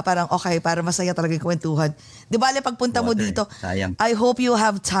wine di ba? Parang okay, para masaya talaga yung kwentuhan. Di ba, pagpunta mo dito, sayang. I hope you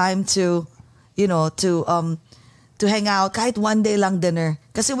have time to, to hang out, kahit one day lang dinner.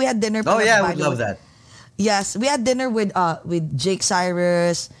 Kasi we had dinner. Oh yeah, I would love that. Yes, we had dinner with Jake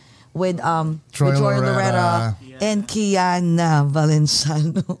Cyrus, with Troy Loretta, and Kiana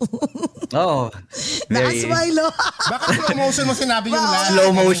Valenciano. Oh, Na-smile. Bakit slow motion mo sinabi yung last?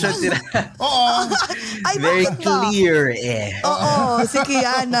 Slow motion sila. Oo. Ay, very clear Oo, si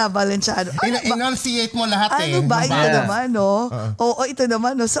Kiana Valenciano. Enunciate mo lahat Ano ba? Ito naman, no? Oo, ito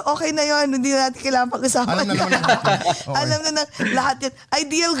naman, no? So, okay na yun. Hindi na natin kailangan pag-usapan. Alam na naman natin. Alam na lahat yun.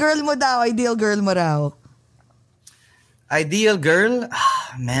 Ideal girl mo daw. Ideal girl mo raw. Ideal girl?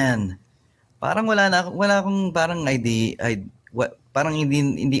 Man. Parang wala akong parang parang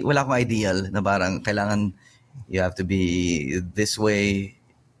wala akong ideal na parang kailangan you have to be this way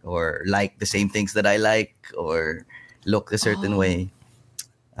or like the same things that I like or look a certain way.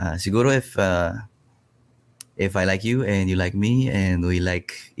 Siguro if I like you and you like me and we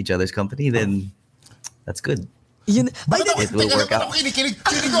like each other's company, then that's good. It will work out.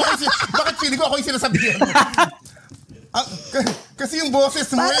 Bakit feeling ko ako yung sinasabihan? Kasi yung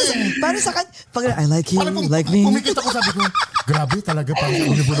boses mo Para sa pag I like you, like me. Pumikit ako, sabi ko, grabe talaga,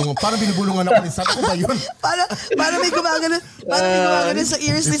 parang binibulungan ako ni Sam. Ako ba yun? Para may gumagano sa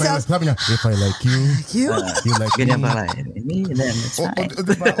ears ni Sam. Sabi niya, if I like you, you like me. Ganyan pala. Then it's fine.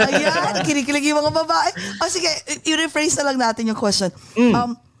 Ayan, kinikilig yung mga babae. Sige, i-rephrase na lang natin yung question.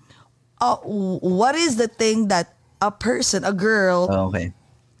 What is the thing that a girl,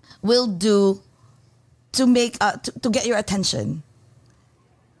 will do to make to get your attention?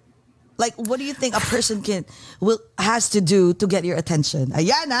 Like, what do you think a person has to do to get your attention?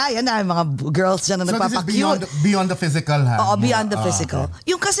 Ayan na mga girls dyan na nagpapakyut. So beyond the physical, ha? Oo, beyond the physical.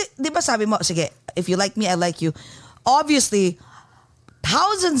 Okay. Yung kasi, di ba sabi mo, sige, if you like me, I like you. Obviously,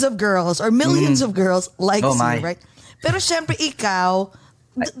 thousands of girls or millions of girls like you, right? Pero syempre ikaw,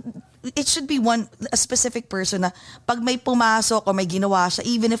 it should be a specific person na pag may pumasok o may ginawa siya,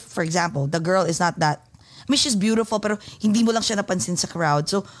 even if, for example, the girl is not that, I mean, she's beautiful, pero hindi mo lang siya napansin sa crowd.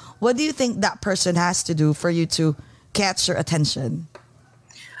 So, what do you think that person has to do for you to catch your attention?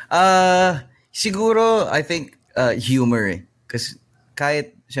 Siguro, I think, humor. Kasi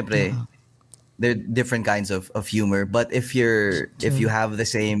kahit, syempre, there are different kinds of humor. But if you have the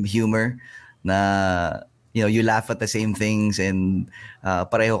same humor na, you laugh at the same things and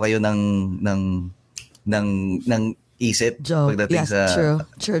pareho kayo ng isip pagdating sa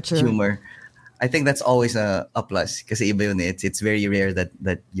true. humor. I think that's always a plus kasi iba yun. It's very rare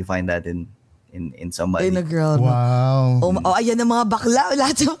that you find that in somebody. In a girl. Wow. Ayan ang mga bakla.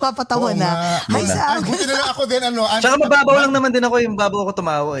 Lahat yung papatawa na. Hi, Sam. Buti na lang ako din. Tsaka mababaw lang naman din ako. Yung babaw ako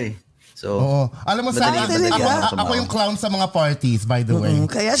tumawa So, alam mo, Sam, ako yung clown sa mga parties, by the way.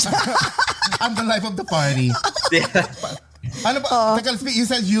 Kaya siya. I'm the life of the party. Ano ba? You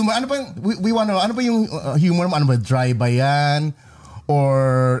said humor. Ano ba we want to know? Ano ba yung humor mo? Ano ba? Dry ba yan?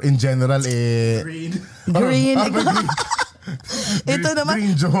 Or in general, Green. Ito naman.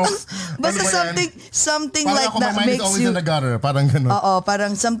 Green jokes. Basta something parang like that makes you... Parang always in the gutter. Parang gano'n. Oo,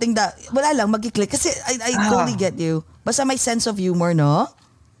 parang something that... Wala lang, mag-click. Kasi I totally get you. Basta may sense of humor, no?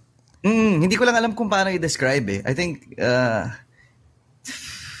 Hindi ko lang alam kung paano i-describe I think... ano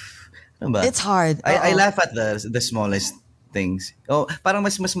ba? It's hard. I laugh at the smallest things. Parang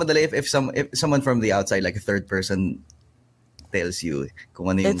mas madali if someone from the outside, like a third person, tells you kung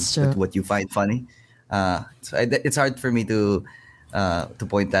ano yung what you find funny. So it's hard for me to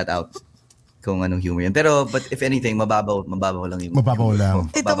point that out kung anong humor yun. Pero but if anything, mababaw lang yung mababaw lang.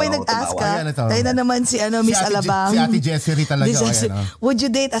 Ito may nag-ask ka. Tayo na naman si Miss Alabang. Si Ate Jessery talaga. Would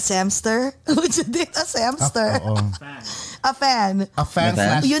you date a Samster? Would you date a Samster? A fan. A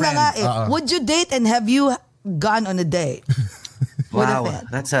fan / Yun na nga Would you date and have you gone on a date? Wow.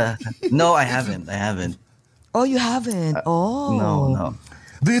 That's no, I haven't. Oh, you haven't? No.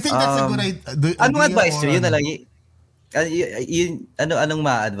 Do you think that's a good idea? Anong advice nyo? Yun na lang. Anong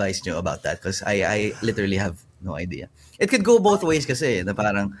ma-advise nyo about that? Because I literally have no idea. It could go both ways kasi na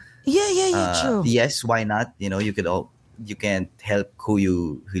parang True. Yes, why not? You can't help who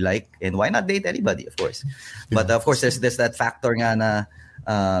you like, and why not date anybody, of course. But of course, there's that factor nga na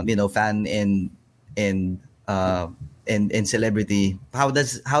fan and celebrity. How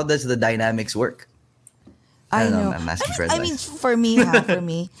does the dynamics work? I know. I'm asking for I advice. mean, for me,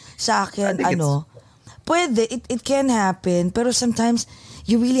 sa akin, pwede, it can happen, pero sometimes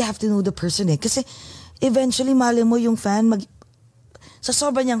you really have to know the person kasi eventually mali mo yung fan sa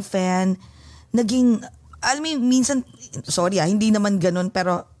sobrang niyang fan naging alam mo minsan hindi naman ganun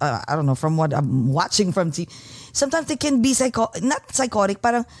pero I don't know from what I'm watching from TV, sometimes they can be not psychotic,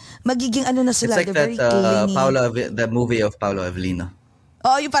 parang magiging na sila, it's like they're very clingy. the movie of Paolo Avellino.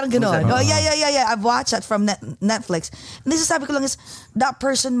 Oh, yung parang gano'n. Oh, yeah. I've watched that from Netflix. And sasabi ko lang is, that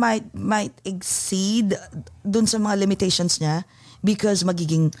person might exceed dun sa mga limitations niya because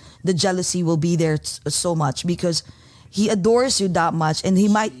magiging, the jealousy will be there so much because he adores you that much and he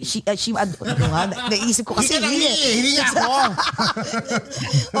might, naisip ko kasi hindi niya ako.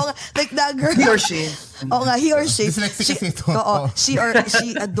 Like that girl. He or she. He or she. Dyslexic kasi ito. She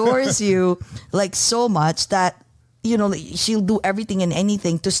adores you like so much that she'll do everything and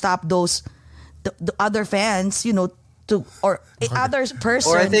anything to stop those the other fans, or other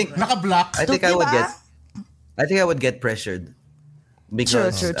person. Or I think naka-block. I think I would get pressured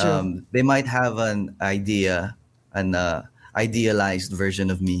because True. they might have an idealized version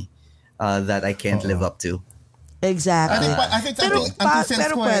of me that I can't live up to. Exactly. I think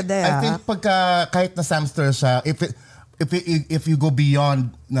pagka kahit na Samster siya, if you go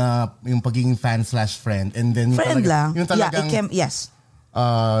beyond na yung pagiging fan/friend and then friend lang. Yung talagang yes.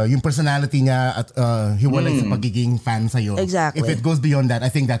 Yung personality niya at hiwalay sa pagiging fan sa'yo. Exactly. If it goes beyond that,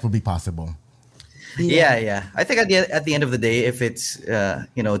 I think that will be possible. Yeah. I think at the end of the day, if it's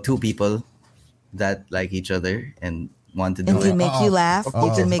two people that like each other and want to do and it, can make you laugh,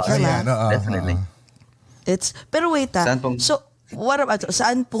 it can make her laugh. Definitely. Pero wait so what about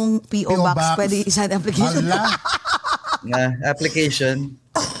saan pong PO box pwede isang application? Application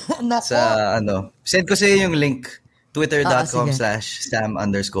sa send ko sa'yo yung link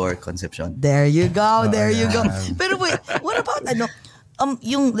twitter.com/Sam_Concepcion. There you go. Pero wait, what about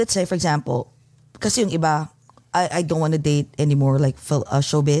yung let's say for example, kasi yung iba I don't want to date anymore like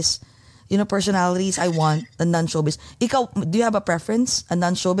showbiz. Personalities, I want a non-showbiz. Ikaw, do you have a preference? A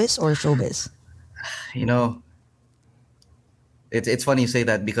non-showbiz or showbiz? It's funny you say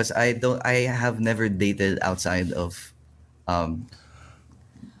that because I have never dated outside of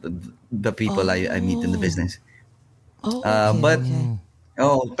the people I meet in the business. Pero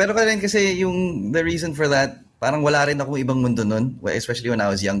kasi the reason for that, parang wala rin akong ibang mundo nun, especially when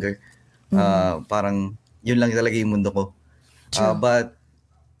I was younger. Parang yun lang talaga yung mundo ko. But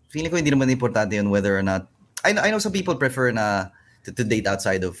feeling ko hindi naman importante yun whether or not. I know some people prefer na to date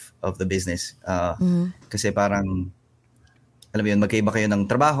outside of the business. Kasi parang alam mo yun, magkaiba kayo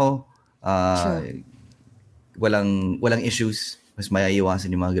ng trabaho. Walang issues. Mas maiiwasan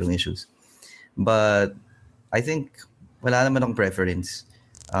yung mga ganung issues. But I think wala naman akong preference.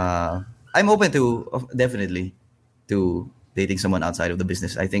 I'm open to definitely to dating someone outside of the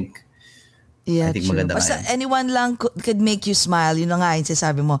business. I think maganda basta anyone lang could make you smile. Yun na nga yung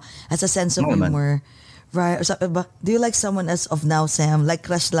sasabi mo as a sense of humor. Right? Or sabi ba, do you like someone as of now, Sam? Like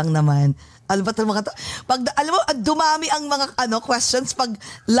crush lang naman. Alam mo, dumami ang mga questions pag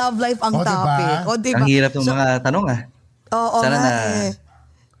love life ang topic. Diba? Ang hirap ng mga tanong Oo sana nga na.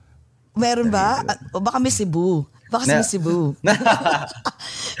 Meron ba? O baka may Cebu. Yun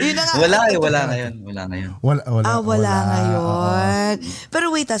na nga. Wala ngayon. Wala ngayon.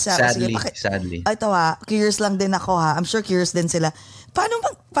 Pero wait, sadly. Ito curious lang din ako I'm sure curious din sila.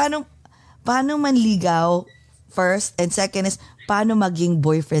 Paano manligaw first and second is paano maging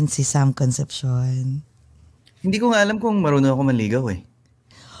boyfriend si Sam Concepcion? Hindi ko nga alam kung marunong ako manligaw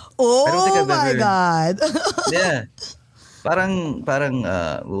Oh my God. Yeah. Parang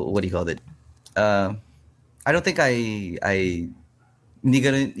what do you call it? I don't think hindi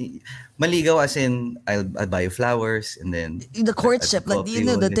ganun maligaw as in I'll buy you flowers and then the courtship like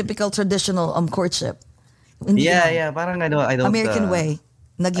the typical traditional courtship. Yeah, parang I don't American way.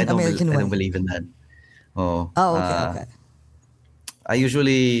 Naging American way. I don't believe in that. Okay. I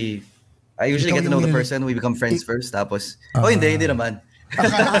usually get to know the person, we become friends first tapos hindi naman.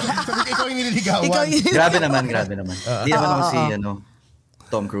 Ikaw yung nililigawan. Grabe naman. Hindi naman ako si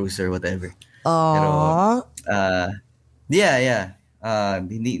Tom Cruise or whatever. Pero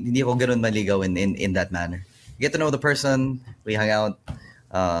hindi ako ganoon maligaw in that manner. Get to know the person, we hang out,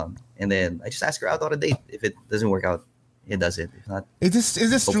 and then I just ask her out on a date. If it doesn't work out, it doesn't. If not, is this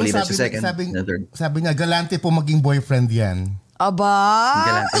true? Sabi Sabi niya, galante po maging boyfriend yan. Aba?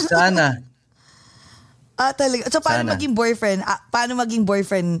 Galante. Sana. Talaga. So, paano Sana. maging boyfriend? Paano maging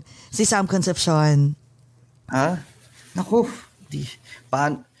boyfriend si Sam Concepcion? Naku.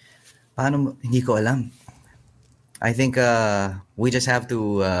 Paano, hindi ko alam. I think we just have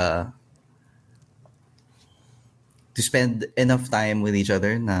to spend enough time with each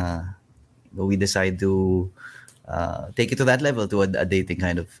other na we decide to take it to that level, to a dating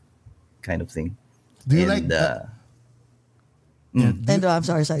kind of thing. Do you like? I'm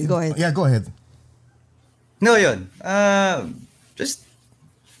sorry. Go ahead. Yeah, go ahead. No, yun. Just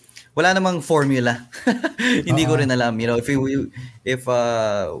wala namang formula. Hindi ko rin alam. You know, if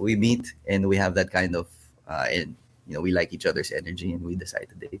we meet and we have that kind of and you know, we like each other's energy and we decide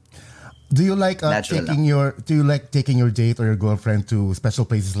to date. Do you like taking your date or your girlfriend to special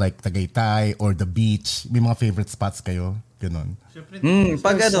places like Tagaytay or the beach? May mga favorite spots kayo? Ganon.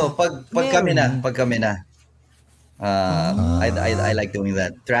 Pag kami na. I like doing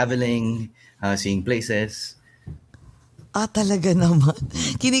that. Traveling, seeing places. Talaga naman.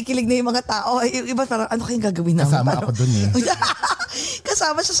 Kinikilig na yung mga tao. Yung iba parang, ano kayong gagawin namin? Kasama ako dun eh.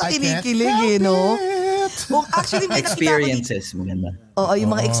 Kasama siya sa kinikilig no? Well, actually, may experiences. Maganda. Oo,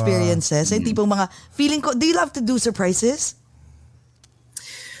 yung mga experiences. Yung tipong mga, feeling ko, do you love to do surprises?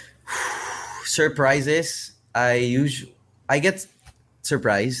 Surprises? I get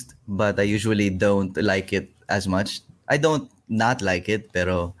surprised, but I usually don't like it as much. I don't not like it,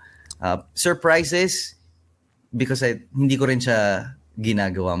 pero surprises, because hindi ko rin siya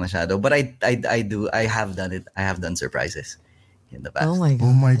ginagawa masyado. But I have done it. I have done surprises in the past. Oh my God.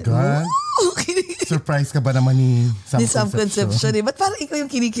 Oh my God. Surprise ka ba naman ni Sam Concepcion? Ba't parang ikaw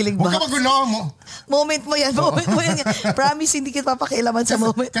yung kinikilig ba? Huwag ka magulo mo. Moment mo yan. Promise, hindi kita papakialaman sa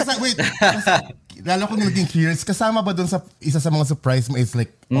moment. Wait. Lalo ko naging curious. Kasama ba dun sa isa sa mga surprise mo is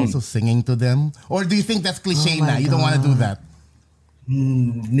like also singing to them? Or do you think that's cliche na? You don't want to do that?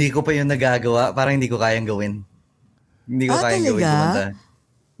 Hindi ko pa yung nagagawa. Parang hindi ko kayang gawin. Hindi ko kayang gawin kumanta.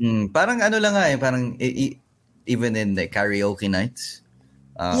 Parang ano lang nga parang even in the karaoke nights.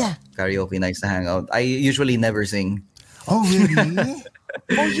 Karaoke nights to hang out. I usually never sing. Oh, really?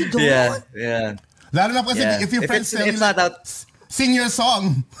 Oh, you don't? Yeah. Lalo na kasi if your friends tell you not out, sing your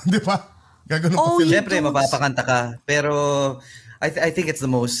song. Di ba? Gagano pa sila. Siyempre, mapapakanta ka. Pero I think it's the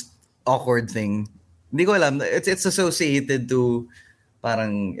most awkward thing. Hindi ko alam. It's associated to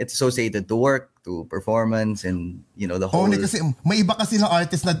work, to performance, and you know the whole. Kasi may iba kasi ng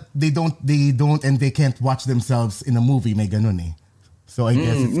artists na they don't and they can't watch themselves in a movie. May ganun eh. So I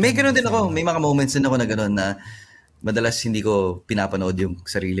guess may ganun din ako. May mga moments din ako na ganun na madalas hindi ko pinapanood yung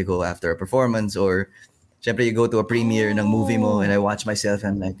sarili ko after a performance, or syempre you go to a premiere ng movie mo and I watch myself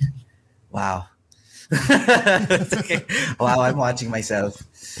and I'm like, wow. Wow, I'm watching myself.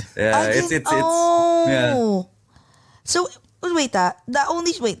 It's yeah. So wait,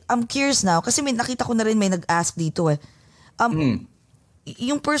 I'm curious now kasi may nakita ko na rin may nag-ask dito eh.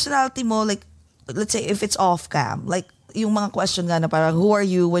 Yung personality mo, like let's say if it's off cam, like yung mga question nga na parang who are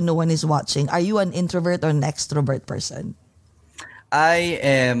you when no one is watching? Are you an introvert or an extrovert person? I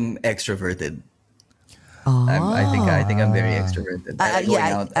am extroverted. I think I'm very extroverted. I like going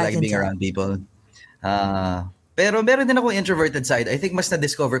out. I like being around people. Pero meron din ako introverted side. I think mas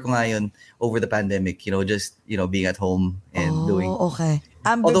na-discover ko nga yun over the pandemic. You know, just being at home and doing. Okay.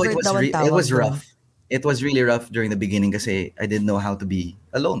 Although it was rough. It was really rough during the beginning kasi I didn't know how to be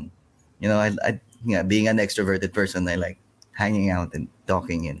alone. You know, being an extroverted person, I like hanging out and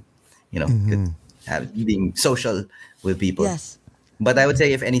talking and being social with people. Yes. But I would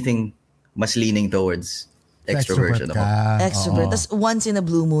say if anything, mas leaning towards extroversion ako. Extrovert. Tas once in a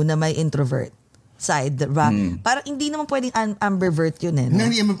blue moon na may introvert side. Parang hindi naman pwedeng ambivert yun eh. No?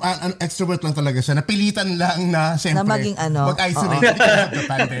 Hindi, extrovert lang talaga siya. Napilitan lang na siyempre mag-isolate because of the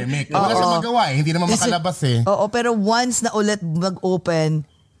pandemic. Wala siya magawa eh. Hindi naman makalabas eh. Oo, pero once na ulit mag-open,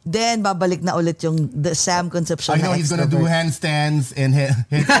 then babalik na ulit yung the Sam Concepcion I know na he's gonna do handstands and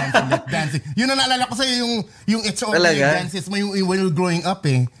headstands and like dancing. Yun ang naalala ko sa'yo yung It's Okay dances mo yung when you're growing up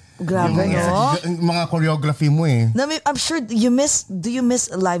eh. Grabe, yung mga choreography mo eh. No, I'm sure do you miss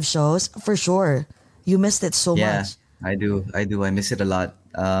live shows? For sure. You missed it so much. Yeah, I do. I miss it a lot.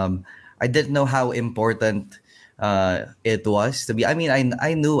 I didn't know how important it was to be. I mean,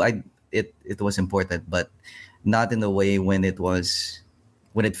 I knew it was important, but not in the way when it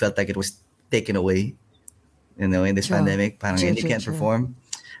felt like it was taken away. You know, in this pandemic, parang you can't perform.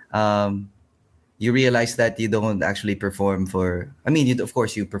 You realize that you don't actually perform for. I mean, of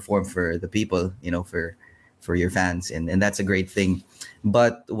course you perform for the people. You know, for your fans, and that's a great thing.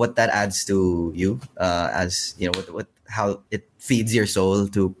 But what that adds to you, as you know, how it feeds your soul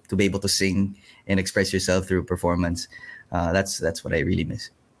to be able to sing and express yourself through performance, That's what I really miss.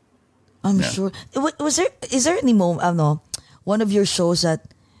 I'm sure. Is there any moment, one of your shows that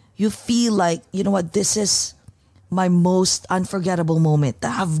you feel like, you know what, this is my most unforgettable moment,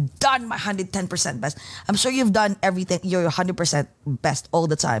 that I've done my 110% best. I'm sure you've done everything, you're 100% best all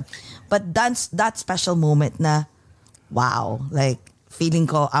the time. But that's that special moment na, wow, like feeling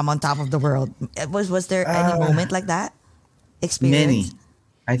ko I'm on top of the world. Was there any moment like that? Experience?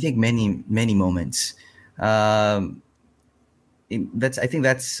 I think many moments. I think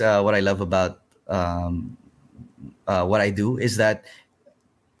that's what I love about what I do, is that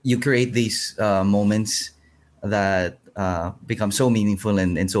you create these moments that become so meaningful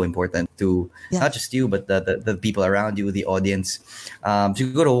and so important to not just you, but the people around you, the audience. So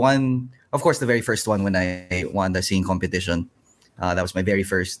you go to one, of course, the very first one when I won the singing competition. That was my very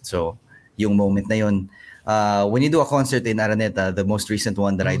first. So yung moment na yun. When you do a concert in Araneta, the most recent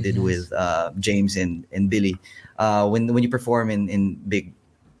one that I did with James and Billy, when you perform in big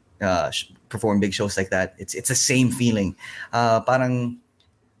perform big shows like that, it's the same feeling. Parang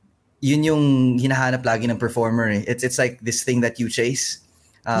yun yung hinahanap lagi ng performer. It's like this thing that you chase.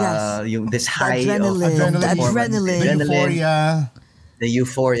 This high the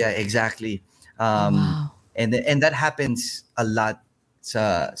euphoria, exactly. Wow. And that happens a lot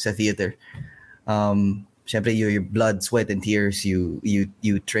sa theater. Syempre, your blood, sweat, and tears. You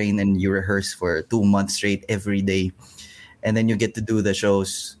train and you rehearse for 2 months straight every day, and then you get to do the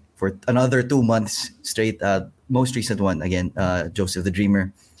shows for another 2 months straight. Most recent one again, Joseph the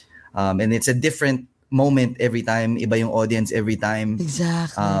Dreamer. And it's a different moment every time. Iba yung audience every time.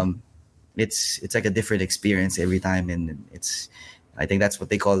 Exactly. It's like a different experience every time, and I think that's what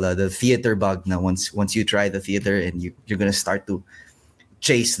they call the theater bug. Now, once you try the theater, and you're gonna start to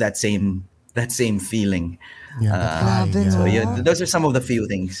chase that same feeling. So those are some of the few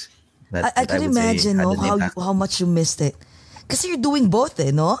things that I can imagine how much you missed it. Because you're doing both,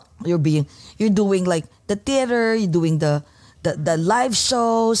 no? You're doing like the theater, you're doing the live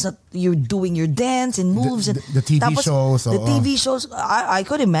shows, you're doing your dance and moves, the TV shows. The TV shows, I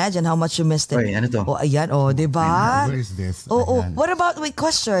could imagine how much you missed it. Oy, ano to? Ayan, diba? Where is this? What about,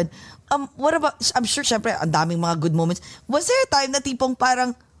 question, what about, I'm sure, syempre, ang daming mga good moments. Was there a time na tipong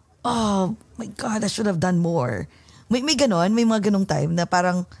parang, oh my God, I should have done more? May ganon? May mga ganong time na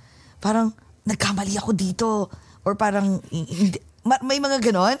parang nagkamali ako dito. Or parang, may mga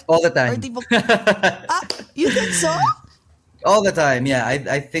ganon? All the time. Or tipong, you think so? All the time, yeah.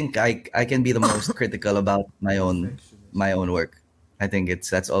 I think I can be the most critical about my own work. I think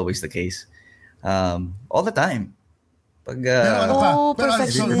that's always the case. All the time. Pag,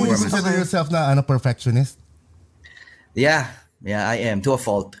 perfectionist. Would you consider yourself na perfectionist? Yeah, I am, to a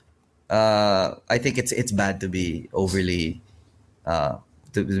fault. I think it's bad to be overly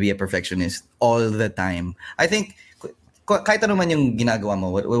to be a perfectionist all the time. I think kahit ano man yung ginagawa mo,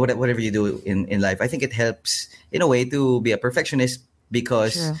 whatever you do in life, I think it helps in a way to be a perfectionist,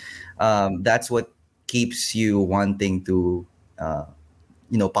 because that's what keeps you wanting to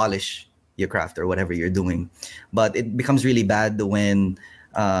polish your craft or whatever you're doing. But it becomes really bad when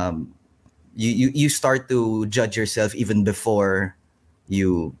you start to judge yourself even before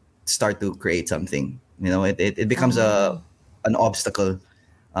you start to create something. It becomes an obstacle.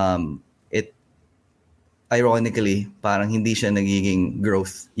 It ironically, parang hindi siya nagiging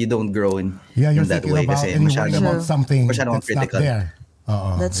growth. You don't grow in that way. Kasi about something that's critical. Not there.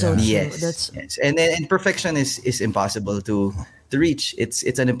 That's so true. Yes. And perfection is impossible to reach.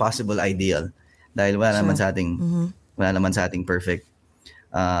 It's an impossible ideal. Dahil wala naman sa ating perfect.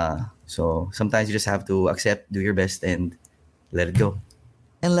 So sometimes you just have to accept, do your best, and let it go.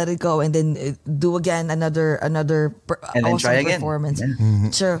 And let it go, and then do again another and awesome then try again. Performance.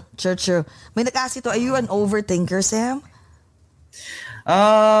 Yeah. True. May nag-ask ito, are you an overthinker, Sam?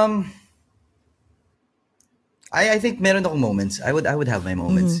 I think meron akong moments. I would have my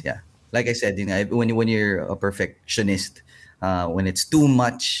moments. Yeah, like I said, when you're a perfectionist, when it's too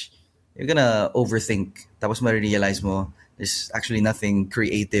much, you're gonna overthink. Tapos ma-realize mo there's actually nothing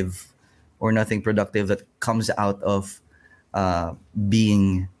creative or nothing productive that comes out of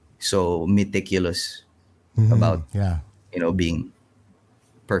being so meticulous about being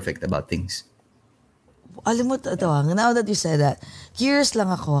perfect about things. Alam mo, now that you said that, curious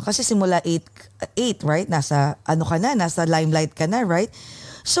lang ako, kasi simula 8, right? Nasa limelight ka na, right?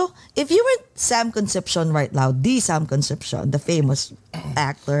 So, if you were Sam Concepcion right now, the Sam Concepcion, the famous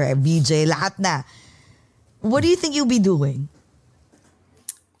actor, VJ, lahat na, what do you think you'll be doing?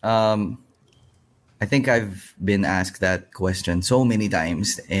 I think I've been asked that question so many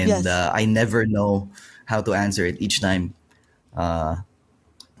times, and I never know how to answer it each time.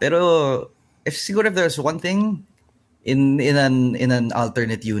 Pero if there's one thing, in an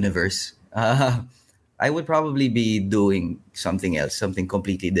alternate universe, I would probably be doing something else, something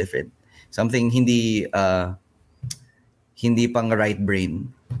completely different, something hindi pang right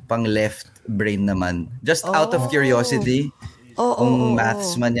brain, pang left brain naman. Just out of curiosity, kung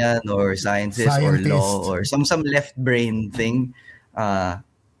maths man yan or sciences or law or some left brain thing,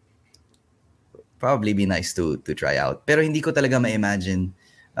 probably be nice to try out. Pero hindi ko talaga ma-imagine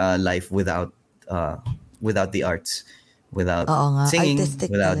life without the arts, without singing,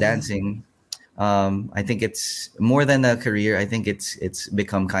 without dancing. I think it's more than a career. I think it's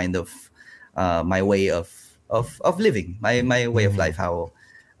become kind of my way of living, my way of life, how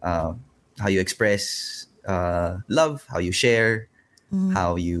you express love, how you share,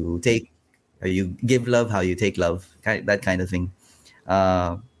 how you give love, how you take love, that kind of thing.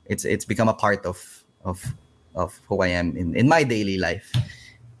 It's become a part of who I am in my daily life.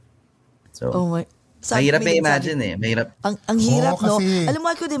 So mahirap imagine mahirap. Ang hirap, no? Alam mo,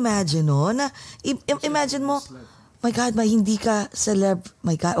 I could imagine, no? Na, imagine mo, my God, hindi ka celeb.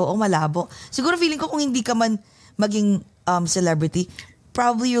 My God, malabo. Siguro feeling ko kung hindi ka man maging celebrity,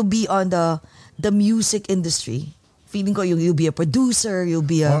 probably you'll be on the music industry. Feeling ko you'll be a producer, you'll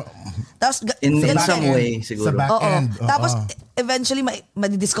be a... in some way, siguro. Sa back end. Tapos, eventually,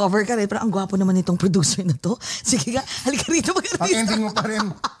 madidiscover ka rin. Pero ang gwapo naman itong producer na to. Sige nga, halika rito mag-artista. Ang ending mo pa rin.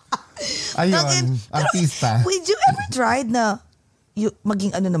 Ayun, artista. Wait, you ever tried na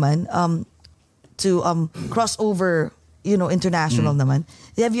maging to cross over, international naman?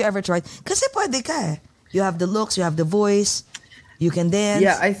 Have you ever tried? Kasi pwede ka eh. You have the looks, you have the voice, you can dance.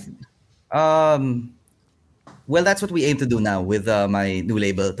 Yeah, well, that's what we aim to do now with my new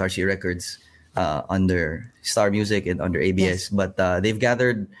label, Tarshi Records, under Star Music and under ABS. Yes. But they've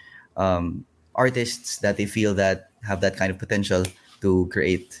gathered artists that they feel that have that kind of potential to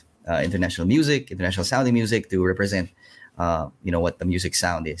create international music, international sounding music, to represent what the music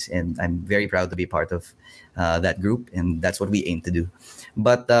sound is. And I'm very proud to be part of that group, and that's what we aim to do.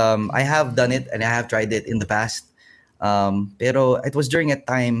 But I have done it and I have tried it in the past. Pero it was during a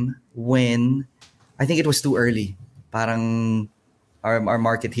time when I think it was too early. Parang our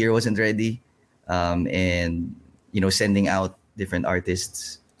market here wasn't ready. And sending out different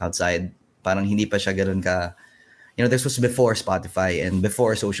artists outside, parang hindi pa siya ganun ka. This was before Spotify and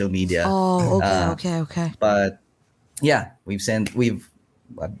before social media. Oh, okay. But yeah, yun,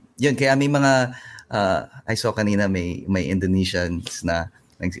 kaya may mga I saw kanina may Indonesians na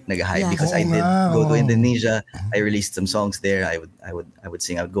nag-hype because I did go to Indonesia. I released some songs there. I would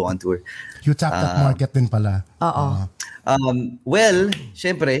sing. I would go on tour. You tapped that market din pala. Well,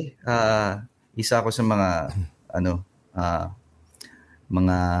 syempre, isa ako sa mga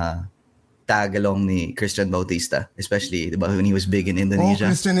tag-along ni Christian Bautista, especially diba, when he was big in Indonesia.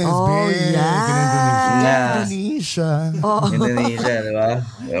 Christian is big in Indonesia. Indonesia, diba?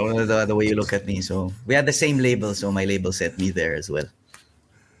 The way you look at me. So we had the same label, so my label sent me there as well.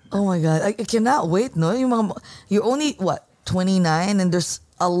 Oh my God, I cannot wait, no? You're only, 29, and there's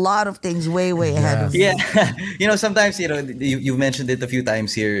a lot of things way ahead of you. Yeah. Sometimes, you've mentioned it a few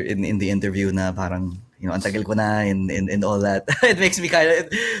times here in the interview na parang, ang tagal ko na and all that. It makes me kind of,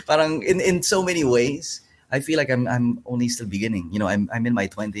 parang in so many ways, I feel like I'm only still beginning. I'm in my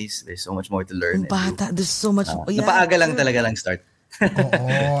 20s. There's so much more to learn. Bata, there's so much. Napaaga lang talaga lang start.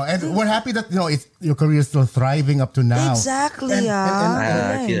 And we're happy that your career is still thriving up to now. Exactly.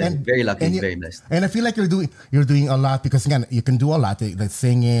 I feel very lucky, very blessed. And I feel like you're doing a lot because again you can do a lot, like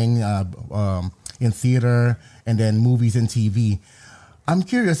singing, in theater, and then movies and TV. I'm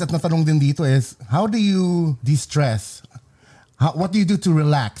curious, at natanong din dito is, how do you de-stress? What do you do to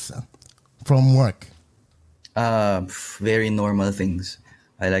relax from work? Very normal things.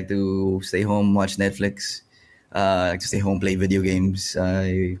 I like to stay home, watch Netflix. I like to stay home, play video games.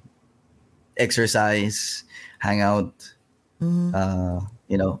 I exercise, hang out. Drink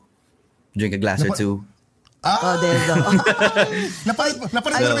a glass or two. There you go.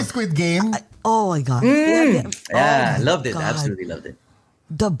 Napanood mo Squid Game? Oh my God. Yeah, loved it. God. Absolutely loved it.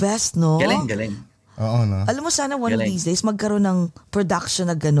 The best, no? Galing. Oo, no? Alam mo, sana one of these days magkaroon ng production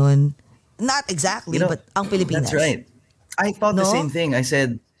na ganun. Not exactly, but ang Pilipinas. That's right. I thought the same thing. I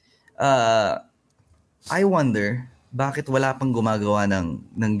said, I wonder bakit wala pang gumagawa ng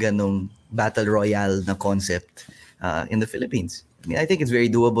ganong battle royale na concept in the Philippines. I mean, I think it's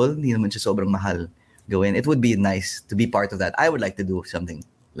very doable. Hindi naman siya sobrang mahal gawin. It would be nice to be part of that. I would like to do something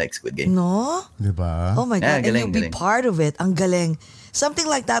like Squid Game. No? Diba? Oh my God. Galing, and you'll be part of it. Ang galing. Something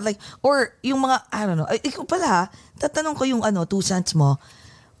like that. Or yung mga, I don't know. Ikaw pala, tatanong ko yung 2 cents mo.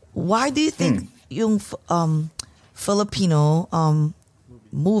 Why do you think yung Filipino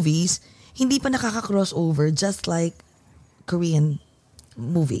movies hindi pa nakaka-crossover just like Korean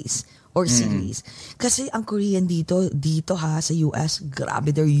movies or series. Kasi ang Korean dito ha, sa US,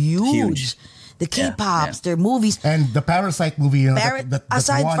 grabe, they're huge. The K-pops, their movies. And the Parasite movie, you know, that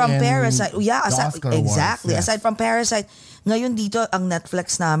aside won from in Parasite, the Oscar exactly. Awards, Aside from Parasite, ngayon dito, ang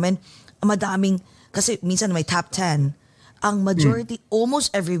Netflix namin, madaming, kasi minsan may top 10. Ang majority,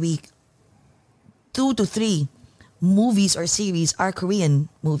 almost every week, 2 to 3 movies or series are Korean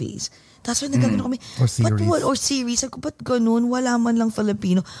movies. That's when nagagano kami. Or series. Or series. Ako, ba't ganun? Wala man lang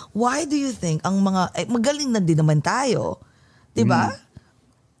Filipino. Why do you think ang mga, magaling na din naman tayo. Diba?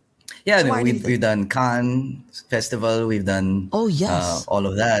 Yeah, So we've done Cannes Festival, we've done all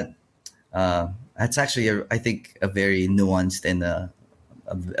of that. That's actually, I think, a very nuanced and a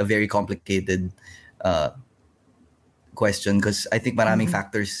very complicated question because I think maraming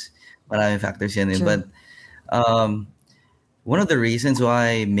factors yan. True. But one of the reasons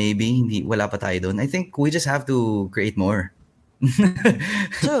why maybe wala pa tayo doon, I think we just have to create more.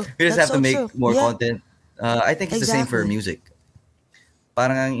 True. We just have to make more Yeah. content. I think it's the same for music.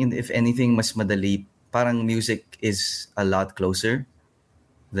 Parang if anything, mas madali. Parang music is a lot closer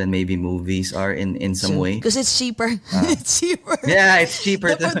than maybe movies are in some way. Because it's cheaper. It's cheaper. Yeah, it's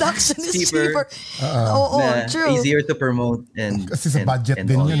cheaper. The production is cheaper. True. Easier to promote and kasi sa budget and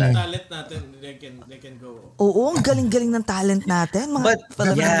din all yun that. Talent natin, they can go. Oo, ang galing-galing ng talent natin. Mga But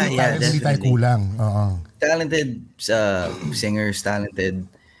Filipino. Hindi tayo definitely. kulang. Talented singers, talented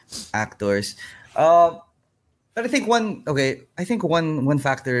actors. But I think one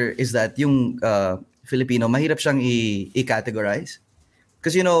factor is that yung Filipino, mahirap siyang i-categorize.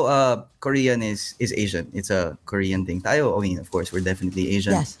 Because Korean is Asian. It's a Korean thing. Tayo, I mean, of course, we're definitely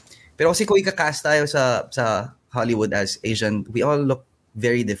Asian. Yes. Pero kasi kung ika-cast tayo sa Hollywood as Asian, we all look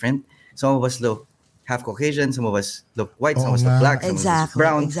very different. Some of us look half Caucasian, some of us look white, some of us look black, some of us look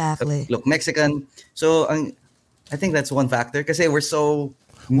brown, Exactly. look Mexican. So I think that's one factor kasi we're so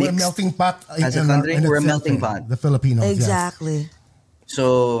We're a mixed melting pot. as a country. We're a melting pot. The Filipinos, Exactly.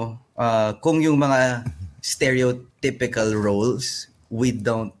 So kung yung mga stereotypical roles,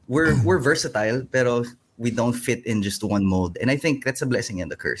 we're versatile pero we don't fit in just one mold, and I think that's a blessing and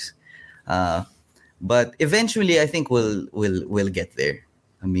a curse. But eventually I think we'll get there.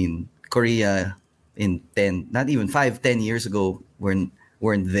 I mean, Korea in 10, not even 5-10 years ago weren't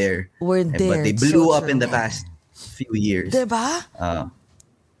there. Weren't there. But they blew So up in true. the past few years. Diba?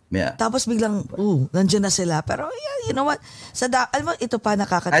 Yeah. Tapos biglang, nandiyan na sila. Pero you know what? Alam mo, ito pa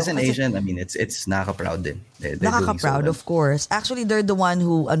nakakatawa. As an Asian, I mean, it's nakaka-proud din. They're doing Nakaka-proud, so well. of course. Actually, they're the one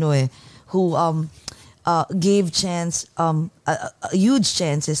who gave chance, huge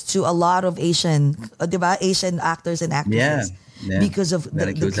chances to a lot of Asian, diba? Asian actors and actresses. Yeah. Because of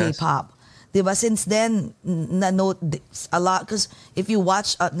That the includes us. K-pop. Diba? Since then, na-note a lot. Because if you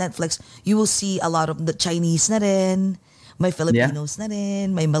watch Netflix, you will see a lot of the Chinese na rin, may Filipinos na rin,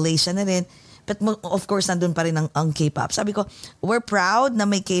 may Malaysia na rin. But of course, nandun pa rin ang K-pop. Sabi ko, we're proud na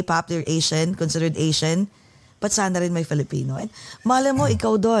may K-pop, they're Asian, considered Asian, but sana rin may Filipino. And malay mo,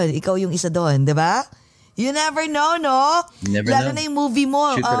 ikaw doon, ikaw yung isa doon, di ba? You never know, no? You never Lalo know. na yung movie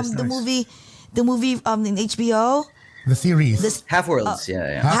mo, Shoot for the the stars. movie in HBO. The series. Half Worlds,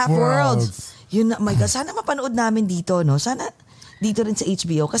 yeah. Half-Worlds. Yun, my God, sana mapanood namin dito, no? Sana dito rin sa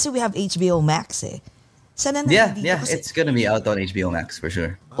HBO. Kasi we have HBO Max, eh. Sana na dito. Yeah, Kasi, it's gonna be out on HBO Max for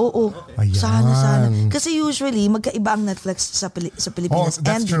sure. oo. Ayan. Sana. Kasi usually, magkaiba ang Netflix sa Pilipinas and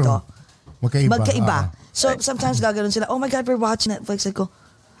that's true. dito. Magkaiba. Ah. So, sometimes gaganon sila, oh my God, we're watching Netflix. Like,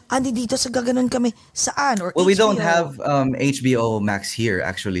 andi dito sa gaganon kami. Saan? Or Well, we don't HBO. have HBO Max here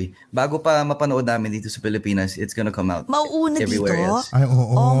actually. Bago pa mapanood namin dito sa Pilipinas, it's gonna come out Mauuna everywhere dito? else. Ay,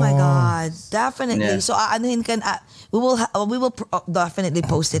 oo. Oh my God. Definitely. Yeah. So, aanuhin ka, we will definitely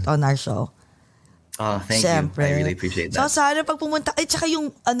post it on our show. Oh, thank Siyempre. you. I really appreciate So, that. sana pag pumunta, tsaka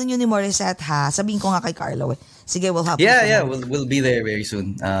yung nyo ni Morissette, ha? Sabihin ko nga kay Carlo, eh. Sige, we'll help you. Yeah, we'll be there very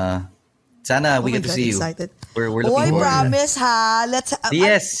soon. Sana we Oh my get to God, see you. excited. We're Oh, looking I forward. promise, ha? Let's.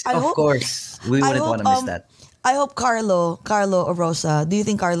 Yes, I of hope- course. We I wouldn't hope, want to miss that. I hope Carlo or Rosa. Do you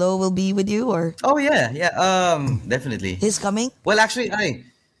think Carlo will be with you or Oh yeah. Definitely. he's coming? Well, actually,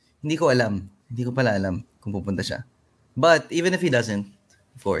 hindi ko alam. Hindi ko pala alam kung pupunta siya. But even if he doesn't,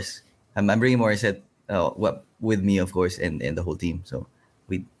 of course, I'm bringing Morissette with me, of course, and the whole team. So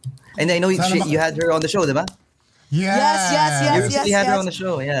and I know you had her on the show, diba? Yes. Yes. You had her on the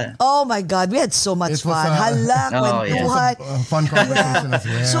show, yeah. Oh my God, we had so much It was fun. a- Hala, Oh, yeah. kwentuhan. Fun conversation as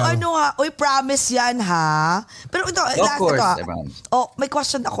well. So promise yan ha. Pero ito, last course, na to. I promise. Oh, may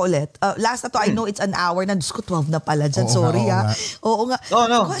question ako ulit. Last na to, I know it's an hour na. Diyos ko, 12 na pala dyan. Oo Sorry nga, ha. Oo nga. Oh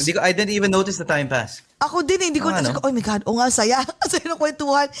no, Question- I didn't even notice the time pass. Ako din, hindi ko Oo nga, na. no? Oh my God, oo nga, saya. Saya ng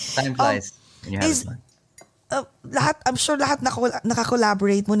kwentuhan. Time flies when you're having Is, fun. lahat, I'm sure lahat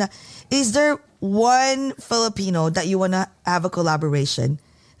naka-collaborate mo na. Is there one Filipino that you wanna have a collaboration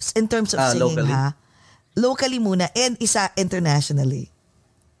in terms of singing, locally? ha? Locally muna, and isa internationally.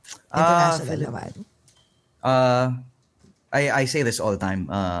 International naman. I say this all the time.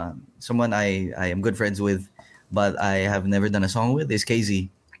 Someone I am good friends with, but I have never done a song with is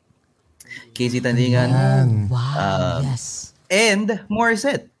KZ. KZ Tandingan. Wow, yes. And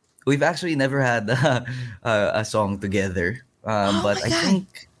Morissette. We've actually never had a song together. But I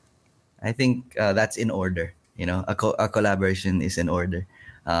think that's in order. You know, a collaboration is in order.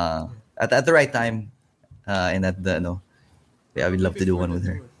 At the right time, and at the I would love to do one with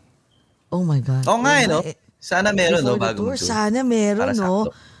her. Oh my God. Oo nga, no? Sana meron, no? Bago mag-tour. Sana meron,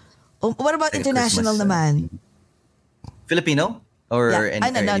 no? What about like international naman? Filipino? Or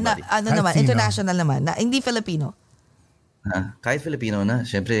anybody? Naman, international naman. Hindi Filipino. Kahit Filipino na.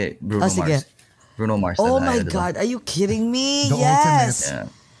 Siyempre, Bruno Mars. Bruno Mars. Oh my God. Are you kidding me? The yes. ultimate. Yeah.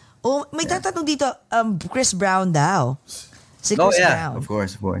 Oh, may tatanong dito, Chris Brown daw. Si Chris Brown. Of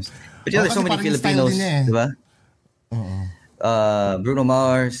course. But there's so many Filipinos, di ba? Bruno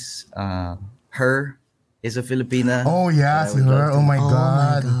Mars, her is a Filipina. Oh yeah, si her. Oh my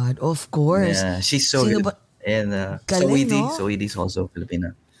God. Oh my God. Of course. Yeah, she's so good. And Saweetie's also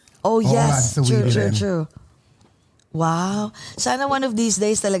Filipina. Oh yes, Saweetie. true. Wow. Sana one of these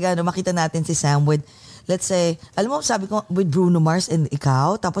days talaga makita natin si Sam with, let's say, alam mo, sabi ko, with Bruno Mars and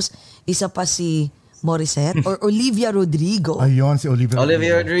ikaw, tapos isa pa si Morissette or Olivia Rodrigo. Ayun, si Olivia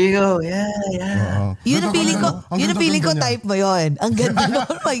Rodrigo. Yeah. Yun ang feeling ko type mo yun. Ang ganda nun.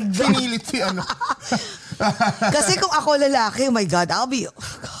 Oh my God. Pinilit si Kasi kung ako lalaki, oh my God, I'll be,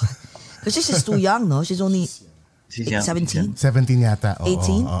 kasi she's too young, no? She's only 17? 17 yata.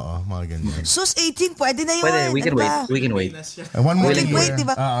 18? Oo, mga ganyan. Sus, 18, pwede na yun. Pwede, we can wait. One more Willing to year. wait,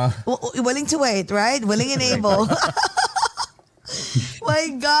 diba? Willing to wait, right? Willing and able. My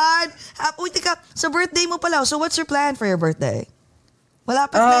God. Uy, tika, sa birthday mo pala. So what's your plan for your birthday? Wala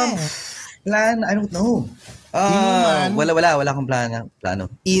pa na eh. Plan? I don't know. Wala akong plano.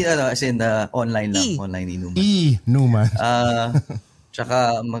 As in online lang. Online inuman. Inuman.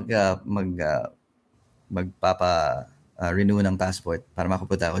 Tsaka magpapa-renew ng passport para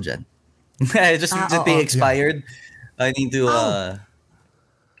makapunta ako dyan. Just recently expired. Yeah.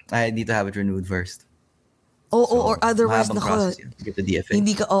 I need to have it renewed first. Or otherwise, get the DFA.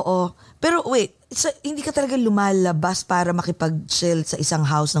 Hindi ka, Pero wait, hindi ka talaga lumalabas para makipag-chill sa isang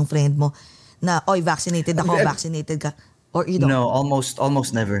house ng friend mo na, vaccinated vaccinated ka? Or you don't? No, almost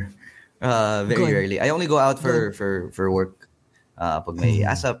never. Very rarely. I only go out for work. Pag may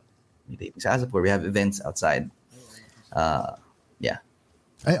ASAP, sa ASAP where we have events outside. Yeah.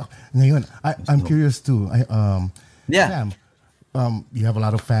 Ngayon, I'm curious too. Yeah. Sam, you have a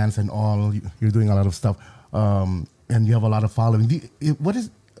lot of fans and all. You're doing a lot of stuff. And you have a lot of following. What is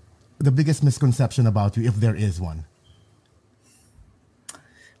the biggest misconception about you, if there is one?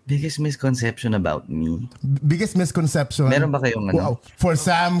 Biggest misconception about me? Biggest misconception? Meron ba kayong ano? For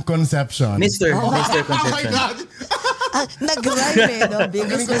Sam Conception. Mr. Conception. Oh my God! Nag-rhyme no?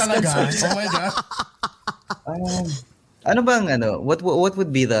 Biggest misconception. Oh my God. Ano bang what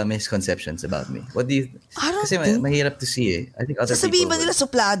would be the misconceptions about me? What do you Kasi mahirap to see eh. I think other sasabihin ba nila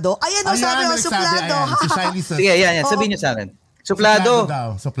suplado? Ayan sabi ko suplado. Sige, yan. Sabihin niyo sa akin. Suplado.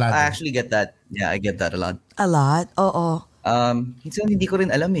 Suplado. I actually get that. Yeah, I get that a lot. A lot? Oo. Minsan hindi ko rin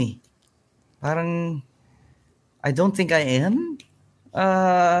alam eh. Parang I don't think I am.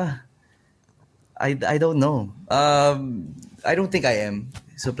 I don't know. I don't think I am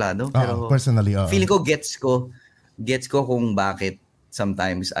suplado. Pero personally, feeling ko gets ko kung bakit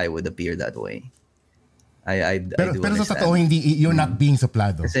sometimes I would appear that way. I do pero understand. sa totoo, you're not being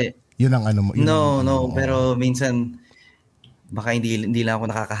suplado. Kasi, yun ang ano mo. No, pero minsan baka hindi lang ako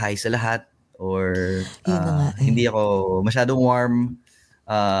nakaka-high sa lahat or hindi ako masyadong warm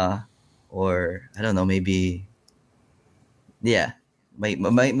or I don't know, maybe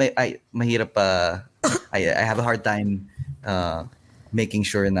mahirap pa. I have a hard time making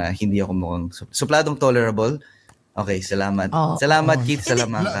sure na hindi ako mukhang supladong tolerable. Okay, salamat. Salamat, Keith,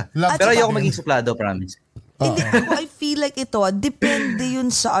 salamat ka. Pero ayoko maging suplado, promise. Hindi, I feel like ito, depende yun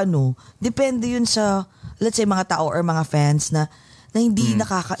sa let's say mga tao or mga fans na hindi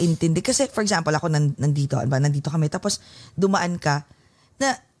nakakaintindi. Kasi for example, ako nandito kami, tapos dumaan ka,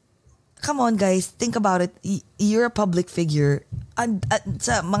 na, come on guys, think about it, you're a public figure, and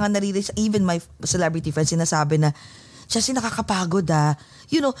sa mga naririnig, even my celebrity friends, sinasabi na, Kasi nakakapagod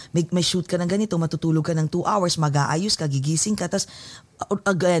may shoot ka ng ganito, matutulog ka ng 2 hours, mag-aayos ka, gigising ka, tapos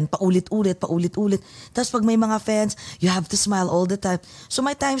again, paulit-ulit. Tapos pag may mga fans, you have to smile all the time. So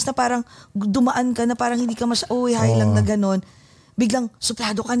may times na parang dumaan ka na parang hindi ka hi lang na ganon. Biglang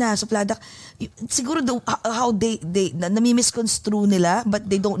suplado ka na. Siguro how they nami-misconstrue nila, but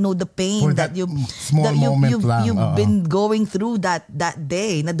they don't know the pain for that you've been going through that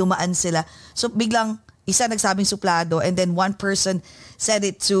day na dumaan sila. So biglang isa nagsabing suplado and then one person said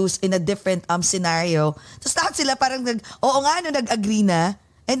it too in a different scenario. Tapos lahat sila parang nag-agree na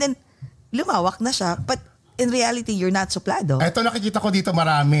and then lumawak na siya. But in reality, you're not suplado. Ito nakikita ko dito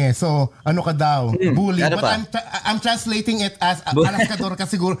marami. So, ano ka daw? Bully. But I'm translating it as alaskador ka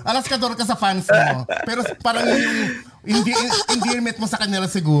siguro. Alaskador ka sa fans mo. Pero parang yung endearment mo sa kanila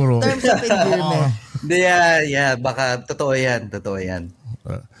siguro. Terms of endearment. Yeah. Baka totoo yan.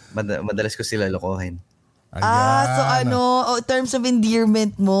 Madalas ko sila lokohin. Ayan. So terms of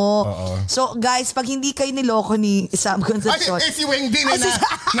endearment mo. Oo. So guys, pag hindi kayo niloko ni Sam Concepcion. Si Weng din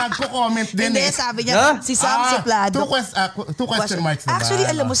nagko-comment din. Hindi, sabi niya, si Sam suplado. Two question marks na ba? Actually,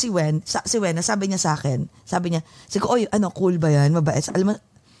 alam mo si Wen, sabi niya sa akin, cool ba yan? Mabait. Alam mo,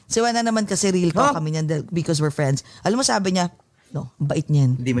 si Wen na naman kasi real ko kami niyan because we're friends. Alam mo, sabi niya, bait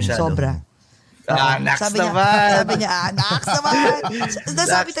niyan. Hindi masyado. Sobra. Naks naman. Sabi niya, naks naman.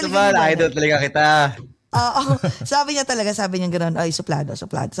 Naks naman, idol talaga kita. Sabi niya gano'n, suplado.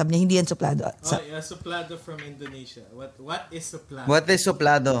 Sabi niya, hindi yan suplado. Suplado from Indonesia. What is suplado? What is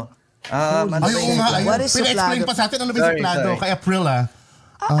suplado? What is Pina-explain suplado? pa sa atin ano ba yung suplado? Sorry. Kay April I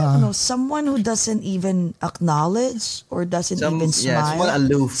don't know, someone who doesn't even acknowledge or doesn't even smile. Someone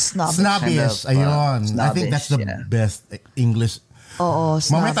aloof. Snobbish. Ayun. I think that's the best English. Oo,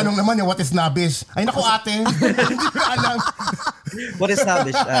 Mamaya snobbish. tanong naman niya, what is snobbish? Ay naku ate, hindi ko alam. What is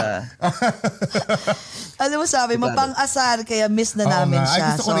snobbish? Alam mo sabi, mapang-asar kaya miss na namin Ay, siya.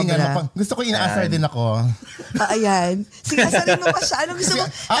 gusto ko rin yan. Gusto ko ina-asar din ako. Ayan. Sige, asarin mo pa siya. Ano gusto mo?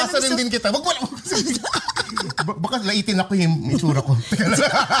 Aasarin din kita. Wag mo lang. Baka laitin ako yung itsura ko.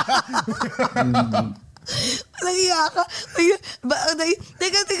 Nahiya ka.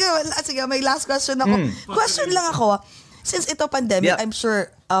 Teka. Sige, may last question ako. Question lang ako. Since ito pandemic, I'm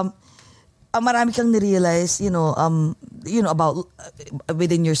sure marami kang nirealize, about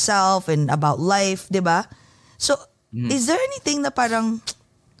within yourself and about life, di ba? So, is there anything na parang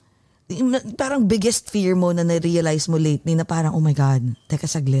biggest fear mo na na-realize mo lately na parang, oh my God, teka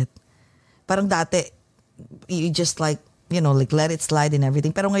saglit. Parang dati, you just like let it slide and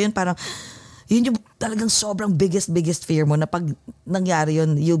everything. Pero ngayon parang, yun yung talagang sobrang biggest fear mo na pag nangyari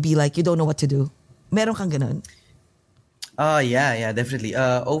yun, you'll be like, you don't know what to do. Meron kang ganun? Yeah, definitely.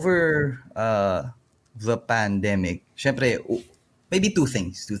 Over the pandemic, syempre, maybe two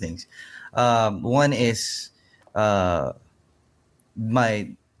things. One is my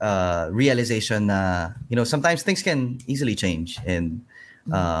realization na, sometimes things can easily change and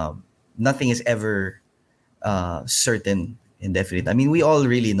nothing is ever certain and definite. I mean, we all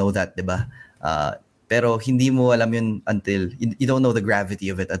really know that, diba? Pero hindi mo alam yun until, you don't know the gravity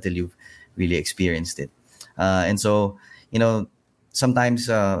of it until you've really experienced it. And so, sometimes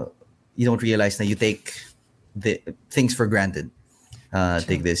you don't realize that you take the things for granted.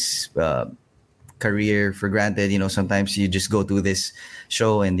 Take this career for granted. Sometimes you just go to this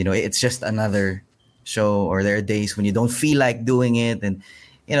show and, it's just another show, or there are days when you don't feel like doing it. And,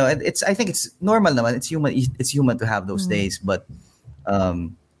 I think it's normal naman. It's human to have those days. But,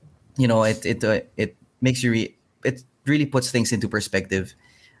 it makes you, it really puts things into perspective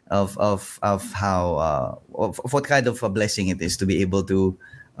of how of what kind of a blessing it is to be able to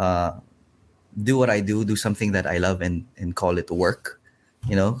do what I do something that I love and call it work,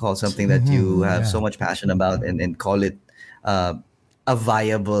 call something that you have so much passion about and call it a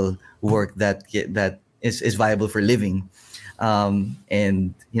viable work that is viable for living,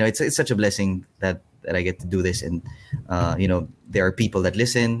 and it's such a blessing that I get to do this, and there are people that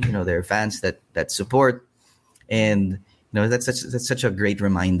listen, there are fans that support, and that's such a great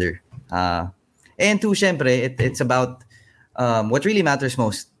reminder. And two, syempre, it's about what really matters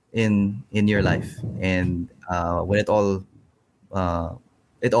most in your life, and when it all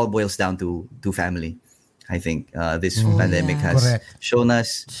boils down to family. I think this pandemic has shown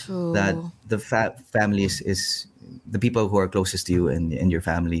us that the family is the people who are closest to you and your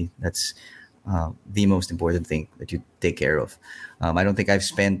family. That's the most important thing that you take care of. I don't think I've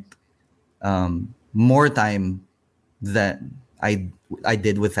spent more time that I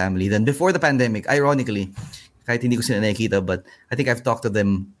did with family than before the pandemic. Ironically, kahit hindi ko sila nakikita, but I think I've talked to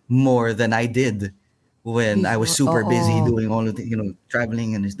them more than I did when I was super busy doing all of the,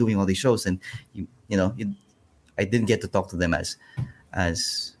 traveling and doing all these shows. And I didn't get to talk to them as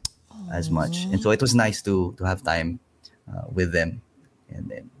much, and so it was nice to have time with them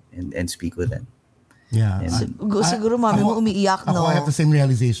and speak with them. Yeah. Siguro mami mo umiiyak, no? Ako, I have the same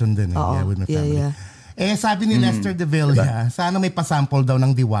realization din with my family. Eh, sabi ni Lester De Villa, sana may pasample daw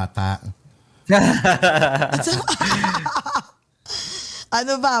ng Diwata.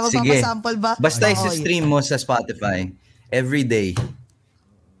 Ano ba? Magpapasample ba? Basta i-stream mo sa Spotify every day.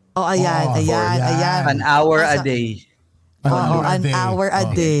 Oh, ayan. An hour a day. An hour a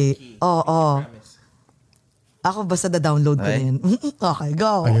day. Oo. Ako basta na-download ko yun. Okay,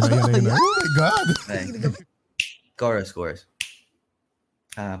 go. Ayun. Oh my God. Chorus.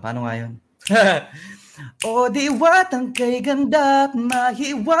 Paano nga yun? O diwatang kay ganda,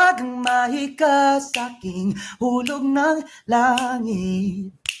 mahiwagang mahika sa aking hulog ng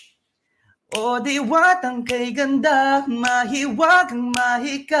langit. O diwatang kay ganda, mahiwagang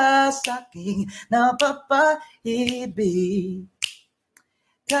mahika sa aking napapaibig.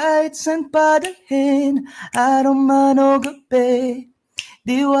 Kahit saan padalhin, araw man o gabi,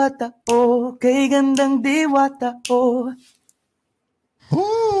 diwata o, kay gandang diwata o.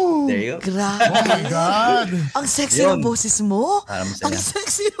 Ooh. There you go. Grabe. Oh my God. Ang sexy ng boses mo. Masaya. Ang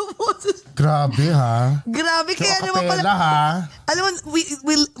sexy ng boses. Grabe ha. Grabe, kaya naman pala. Kapela ha. Alam mo,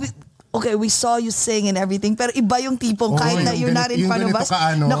 okay, we saw you sing and everything, pero iba yung tipong kahit na you're not in front of us,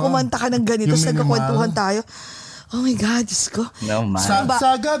 na kumanta ka ng ganito, sa nagkakwentuhan tayo. Oh my God, Diyos ko. No, man. Sa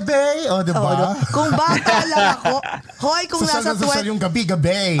gabi, diba? Kung bata lang ako, kung nasa 20s. Yung gabi. Kung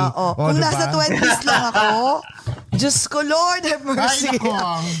diba? nasa 20s lang ako, Diyos ko, Lord, have mercy.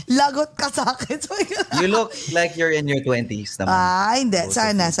 Lagot ka sa akin. You look like you're in your 20s naman. Hindi.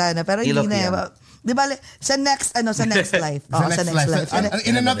 Sana. Pero hindi na. Di ba, sa next life. Sa next life.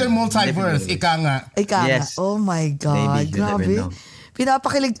 In another multiverse, ika nga. Yes. Oh my God. Maybe, grabe.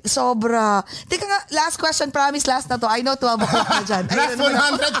 Pinapakilig, sobra. Teka nga, last question. Promise, last na to. I know 12 o'clock na dyan. Last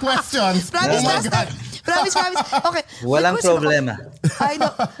 100 questions. Promise, oh my last God. na. Promise. Okay. Walang problema. I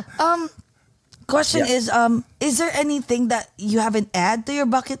know. Question is there anything that you haven't add to your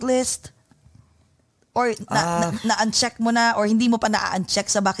bucket list? Or na-uncheck mo na, or hindi mo pa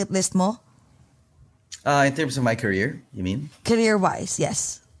na-uncheck sa bucket list mo? In terms of my career, you mean? Career-wise,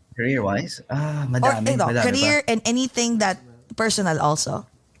 yes. Career-wise? Madami. Or, career pa. and anything that personal also.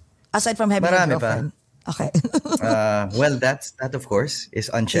 Aside from having a girlfriend. Pa. Okay. Well, that of course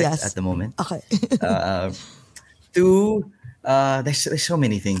is unchecked at the moment. Okay. Two, there's so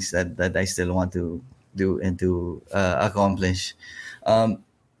many things that I still want to do and to accomplish. I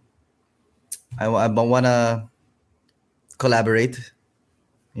want to collaborate,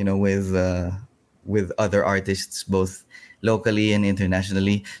 with other artists, both locally and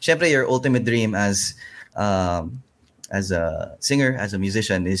internationally. Syempre, your ultimate dream as a singer, as a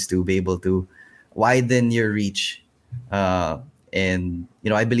musician, is to be able to widen your reach. And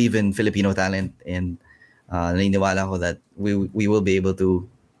I believe in Filipino talent, and naniniwala ko that we will be able to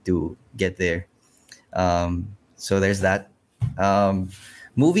get there. So there's that.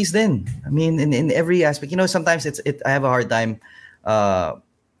 Movies then. I mean, in every aspect. Sometimes I have a hard time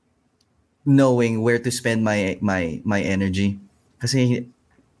knowing where to spend my energy. Kasi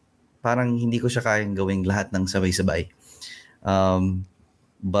parang hindi ko siya kayang gawing lahat ng sabay-sabay.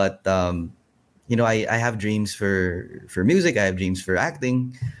 But I have dreams for music. I have dreams for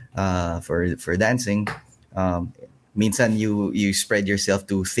acting, for dancing. Minsan you spread yourself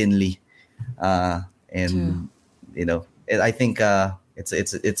too thinly, and I think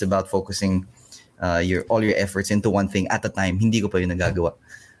it's about focusing all your efforts into one thing at a time. Hindi ko pa yun nagagawa,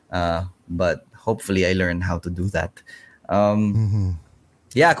 but hopefully I learn how to do that.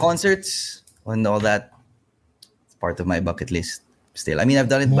 Yeah, concerts and all that. It's part of my bucket list still. I mean, I've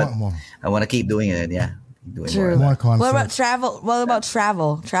done it, but I want to keep doing it. Yeah, doing more concerts. What about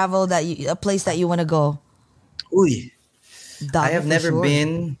travel? Travel that a place that you want to go. Uy, I have never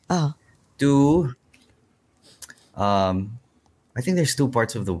been to. I think there's two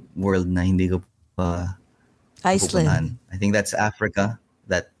parts of the world na hindi ko pa Iceland. pupuntahan. I think that's Africa,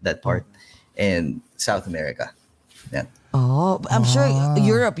 that part, and South America. Yeah. Oh, I'm sure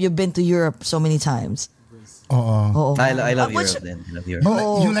Europe. You've been to Europe so many times. I love Europe then. I love Europe.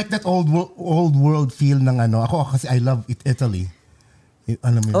 But you like that old world feel ng ano? Ako kasi I love Italy.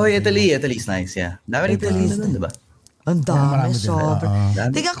 Alam mo Italy is nice, yeah. Dami Italy is nice. diba? Ang dami, din. sobra.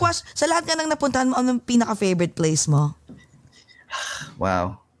 Tika, sa lahat ka nang napuntahan mo, anong pinaka-favorite place mo?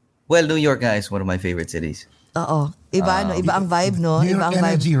 Wow. Well, New York nga is one of my favorite cities. Oo. Iba ang vibe, no? New York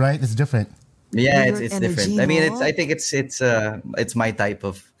energy, right? It's different. Yeah, it's different. I mean, I think it's my type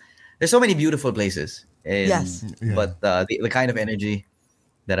of. There's so many beautiful places. And, yes. But the kind of energy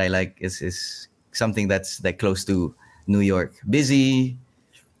that I like is something that's like close to New York. Busy,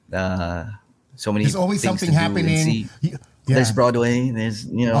 so many. There's always things something to do and happening. see. Yeah. There's Broadway. There's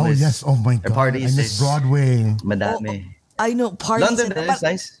Oh there's, yes. Oh my there God. are parties. I miss There's Broadway. madami. I know, parties. London is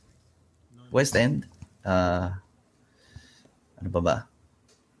nice. West End. Ano pa ba?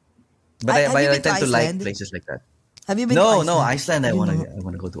 But Have I you been to tend to like Iceland? places like that. Have you been to No, Iceland? no, Iceland. I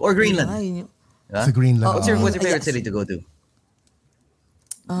wanna go to, or Greenland. Ay, Huh? Sa Greenland. Oh, What's your favorite yes. city to go to?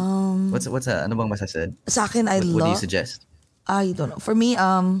 What's ano bang masasabi? sa akin, I What do you love, suggest? I don't know. For me,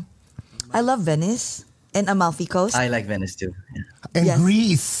 I love Venice and Amalfi Coast. I like Venice too. Yeah. And Yes.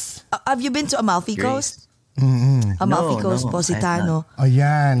 Greece. Have you been to Amalfi Greece. Coast? Amalfi No, Coast, no, Positano.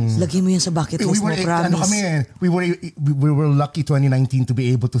 Ayan. Lagay mo yan sa bucket list mo, promise. We were lucky 2019 to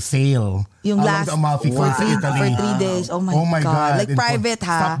be able to sail Yung along last the Amalfi Coast for in Italy. 3 days. Oh my God. Like And private,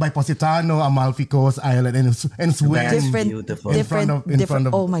 ha? Stop by Positano, Amalfi Coast Island, and swim. different, Beautiful. different, In front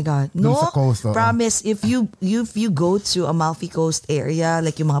of- oh my God. dun No, sa coast, oo. promise, if you go to Amalfi Coast area,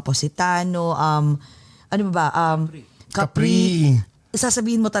 like yung mga Positano, ano ba, Capri,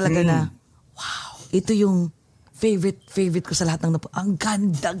 sasabihin mo talaga na, wow, ito yung favorite ko sa lahat ng ang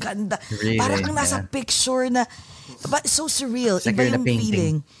ganda. Really? Parang kang nasa Yeah. picture na, but so surreal. It's like Iba you're in a yung painting.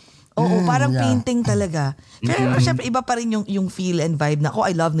 feeling. Oo, parang yeah. painting talaga. Pero syempre, iba pa rin yung feel and vibe na,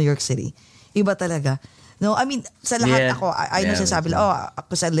 I love New York City. Iba talaga. No, I mean, sa lahat Yeah. ako, I know Yeah, sinasabi lang,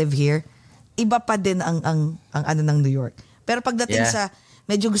 because I live here, iba pa din ang ano ng New York. Pero pagdating Yeah. sa,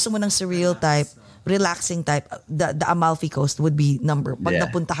 medyo gusto mo ng surreal type, relaxing type, the Amalfi Coast would be number. Pag Yeah.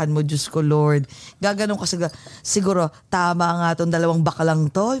 napuntahan mo, Diyos ko Lord, gaganon ka siguro, tama nga itong 2 baklang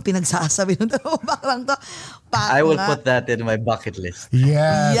to, yung pinagsasabi ng 2 baklang to. I will put that in my bucket list.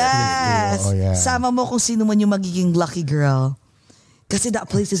 Yes. Yes! Oh, yeah. Sama mo kung sino man yung magiging lucky girl. Kasi that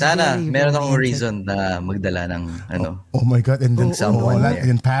place is Sana very meron akong romantic. reason na magdala ng Oh my God. And then someone there.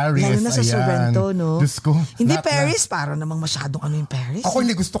 in Paris. Lalo na sa ayan. Sorrento, no? Diyos ko. Hindi Lahat na- Paris, parang namang masyadong ano yung Paris. Ako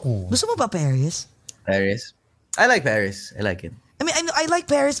hindi gusto ko. Gusto mo ba Paris? Paris. I like Paris. I like it. I mean, I like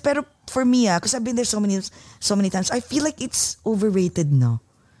Paris, pero for me, because I've been there so many times, I feel like it's overrated, no?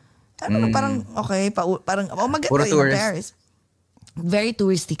 I don't know, parang, okay, parang, maganda Puro yung tourist. Paris. Very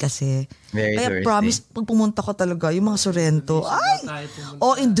touristy kasi. Very Kaya touristy. promise, pag pumunta ko talaga, yung mga Sorrento,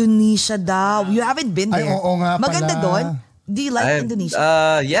 Indonesia daw. You haven't been Ay, there. oo nga pala. Maganda doon. Do you like Indonesia?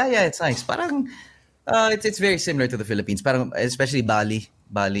 Yeah, it's nice. Parang it's very similar to the Philippines. Parang especially Bali.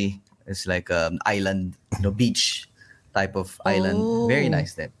 Bali is like island, beach type of island. Very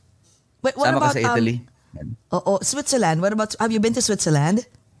nice there. Wait, what Sama about ka sa Italy. Switzerland? What about, have you been to Switzerland?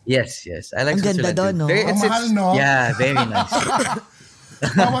 Yes. I like Ang ganda Switzerland doon, too. no? Ang mahal, no? Yeah, very nice.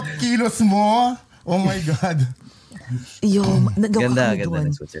 Bawat kilos mo. Oh my God. Nagawa Ganda kami doon.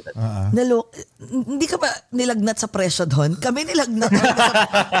 ng Switzerland. Hindi ka ba nilagnat sa presyo doon? Kami nilagnat.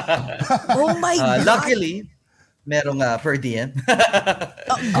 Oh my God. Luckily, merong per diem.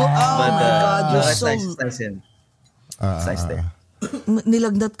 Oh my God. You're it's so... nice. It's nice it's nice there.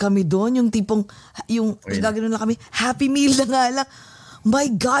 Nilagnat kami doon. Yung tipong, Really? gagano'n lang kami, Happy Meal na nga lang. My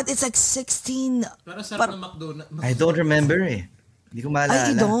God, it's like 16. Pero sarap ng McDonald's. I don't remember eh. Hindi ko maalala.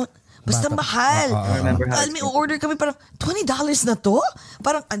 I don't. Basta mahal. I don't remember how Alam mo, order kami parang $20 na to?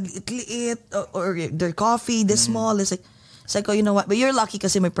 Parang ang liit or their coffee, the small. It's like, you know what? But you're lucky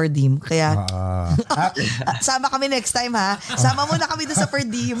kasi may per diem. Kaya, sama kami next time, ha? Sama mo na kami doon sa per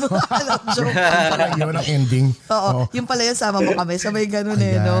diem. Joke. Parang yun ang ending. Oo, yung pala yun, sama mo kami. Sabay ganun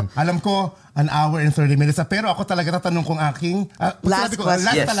Ayan. no? Alam ko, 1 hour and 30 minutes. Pero ako talaga tatanong kong aking... Last question.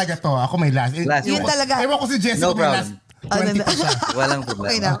 Last Yes. talaga to. Ako may last. Last Yun one. talaga. Ewan ko si Jessica No may problem. last 20 pa siya. Walang problema.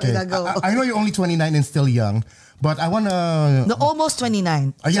 Okay na, okay na, go. I know you're only 29 and still young, but I wanna... No, almost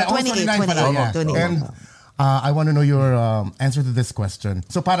 29. Yeah, So, almost 29 pala. 28. Yeah. And I want to know your answer to this question.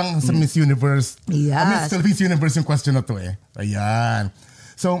 So parang sa Miss Universe, Yes. Miss Philippines Universe yung question na to eh. Ayan.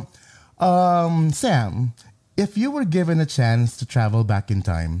 So, Sam, if you were given a chance to travel back in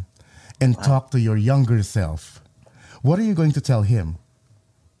time and talk to your younger self, what are you going to tell him?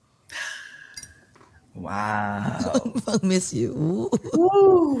 Wow. I'll miss you.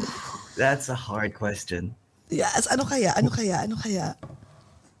 That's a hard question. Yes, ano kaya?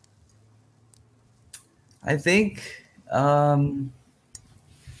 I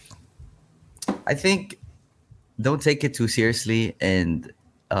think don't take it too seriously and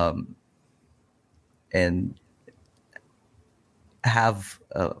have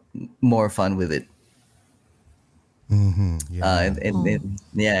more fun with it. Yeah.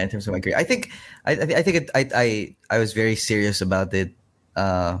 In terms of my career, I think I was very serious about it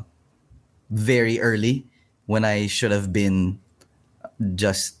very early when I should have been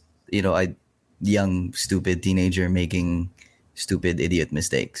just a young stupid teenager making stupid idiot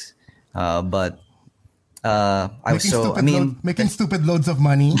mistakes. But I was so. I mean, making stupid loads of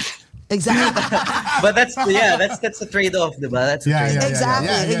money. Exactly. But that's the trade-off, diba? That's the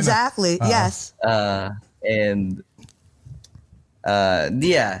trade-off. Exactly. Yes. And I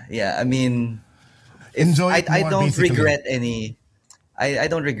mean, enjoy. I don't regret any. I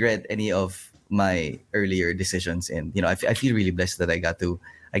don't regret any of my earlier decisions, and I feel really blessed that I get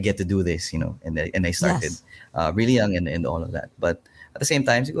to do this, and I started really young and all of that. But at the same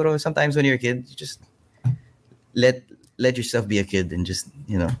time, siguro, sometimes when you're a kid, you just let yourself be a kid and just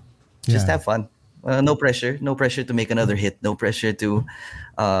just have fun. No pressure to make another hit. No pressure to,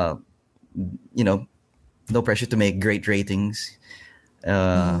 no pressure to make great ratings.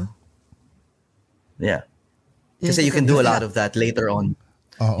 Yeah. Kasi you can do a lot of that later on.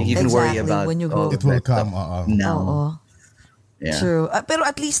 You can worry about when you grow. It will come. Now. Yeah. True. Pero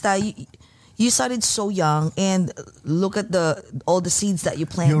at least you started so young, and look at all the seeds that you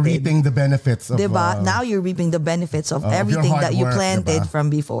planted. You're reaping the benefits of now you're reaping the benefits of everything that you planted from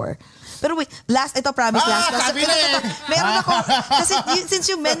before. Pero wait, promise last. Meron ako kasi since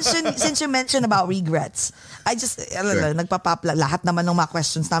you mentioned about regrets. I just nagpa-pop lang lahat naman ng mga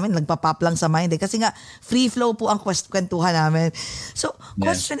questions namin, nagpa-pop lang sa mind kasi nga free flow po ang kwentuhan namin. So,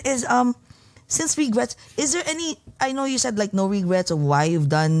 question is since regrets, is there any, I know you said like no regrets of why you've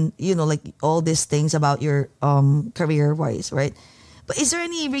done, like all these things about your career wise, right? But is there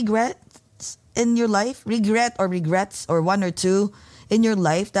any regrets in your life? Regrets or one or two in your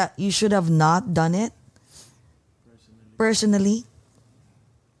life that you should have not done it? Personally?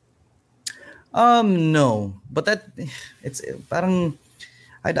 No. But it's parang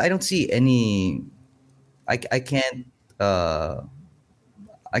I don't see any. I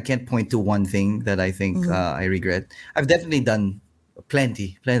can't point to one thing that I think I regret. I've definitely done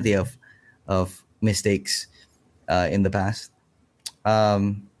plenty of mistakes in the past.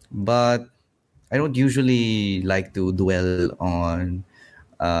 But I don't usually like to dwell on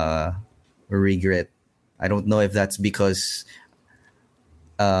regret. I don't know if that's because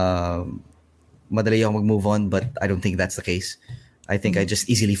madali ako mag-move on, but I don't think that's the case. I think I just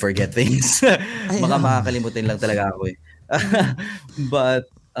easily forget things. Baka makakalimutin lang talaga ako eh.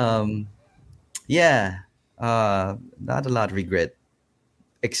 But not a lot of regret,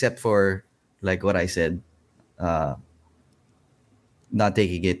 except for like what I said, not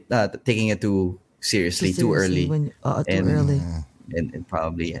taking it too seriously, too early, and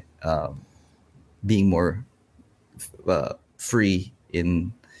probably being more free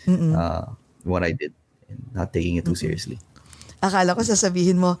in what I did and not taking it too seriously. Akala ko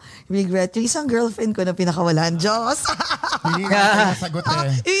sasabihin mo, regret yung isang girlfriend ko na pinakawalan. Diyos! Hindi na sagot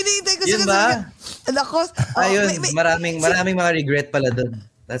eh. Hinihintay ko yun ba? Alakos. Ayun, maraming mga regret pala doon.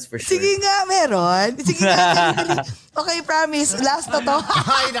 That's for sure. Sige nga, meron. Sige nga. Okay, promise. Last na to.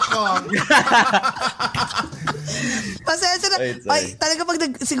 Ay, nako. Pasensya na. Ay, talaga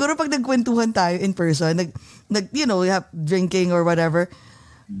siguro pag nagkwentuhan tayo in person, we have drinking or whatever,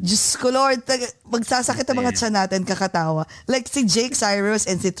 Diyos ko Lord, magsasakit ang mga tiyan natin, kakatawa. Like si Jake Cyrus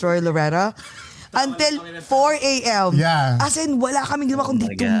and si Troy Loretta, until 4 a.m. Yeah. As in, wala kaming ginawa kundi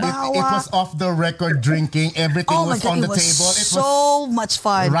tumawa. It was off the record drinking. Everything was on the table. It was so much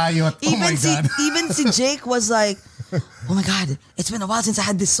fun. Riot. Even si Jake was like, oh my God, it's been a while since I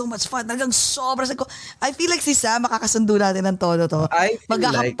had this so much fun. Talagang sobra. I feel like si Sam, makakasundo natin ng todo to.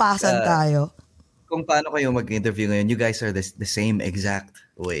 Magkakapasan tayo. Kung paano kayo mag-interview ngayon, you guys are the same exact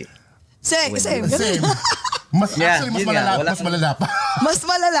way. Same. Mas malala pa. Mas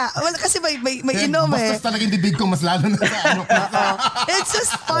malala. Well, kasi may inom eh. Basta talagang bibig ko, mas lalo na sa It's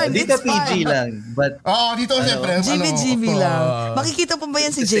just fun. Dito It's PG fun. lang. But, dito siyempre. GB lang. Makikita mo ba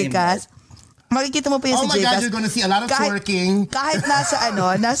yan si Jcas? Makikita mo pa yan si Jcas? Oh my God, you're gonna see a lot of twerking. Kahit nasa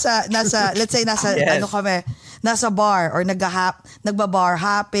let's say nasa nasa bar or nagba-bar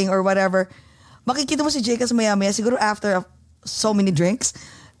hopping or whatever. Makikita mo si Jcas maya-maya, siguro after so many drinks,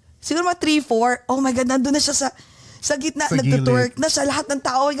 siguro mga 3-4, oh my God, nandun na siya sa gitna, nagtutwerk na siya, lahat ng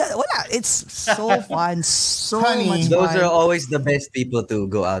tao, wala, it's so fun, so much fun. Those are always the best people to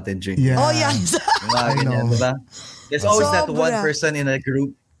go out and drink. Yeah. Oh yeah. I know. Diba? There's always that one person in a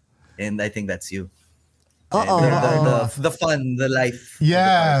group, and I think that's you. The fun, the life.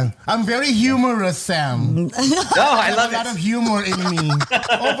 Yeah. I'm very humorous, Sam. I love a lot of humor in me.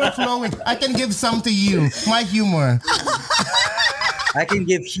 Overflowing. I can give some to you. My humor. I can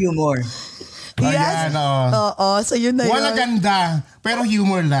give humor. Yes. So yun na yun. Wala ganda, pero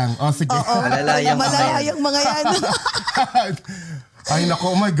humor lang. Sige. Malalayang mga yan. Ay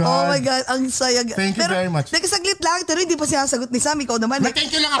nako, oh my God. Oh my God, ang saya. Thank you very much. Nagkasaglit lang, pero hindi pa sinasagot ni Sam. Ikaw naman.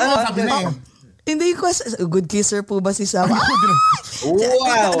 Thank you lang ako, sabi na eh. Hindi yung question. Good kisser po ba si Sam? Wow.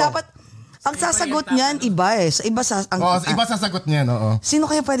 Ang sasagot niyan, iba eh. Sa iba iba sasagot niyan, oo. Sino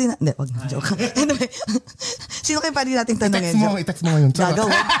kaya pwede na... Hindi, wag na, joke. Anyway, sino kaya pwede nating tanongin? I-text mo ngayon.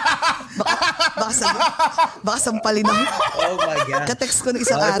 Gagawin. Baka sampalin ako. Oh my God. Ka-text ko ng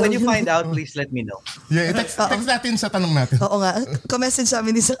isang araw. When you find out, please let me know. Yeah, text natin sa tanong natin. Oo nga. Ka-message sa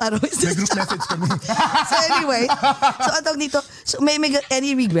amin isang araw. May group message kami. So anyway, so atong dito, so may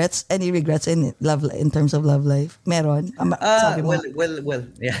any regrets? Any regrets in terms of love life? Meron? Sabi mo. Well,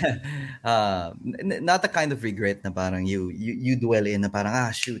 yeah. Not the kind of regret na parang you dwell in na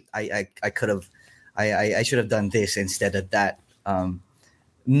parang shoot, I could have I should have done this instead of that.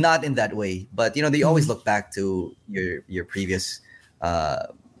 Not in that way, but you know, they always look back to your previous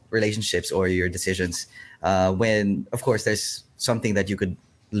relationships or your decisions when of course there's something that you could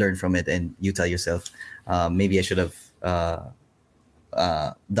learn from it, and you tell yourself maybe I should have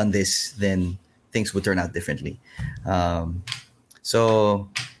done this, then things would turn out differently. So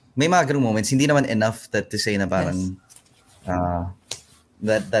may mga ganung moments, hindi naman enough that to say na parang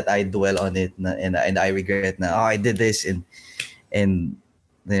that I dwell on it and I regret na I did this and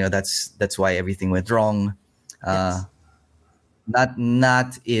you know that's why everything went wrong.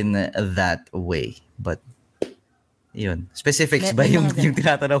 Not in that way, but yun. Specifics ba yung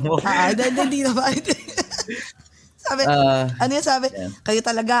tinatanong mo? Hindi na ba? Sabi, ano yung sabi? Yeah. Kayo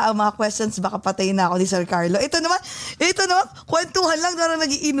talaga, ang mga questions, baka patayin na ako ni Sir Carlo. Ito naman, kwentuhan lang, na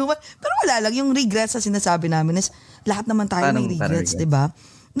nagiinuman. Pero wala lang, yung regrets na sinasabi namin is, lahat naman tayo may regrets, di ba?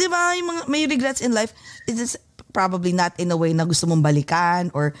 Di ba, yung mga, may regrets in life, it's probably not in a way na gusto mong balikan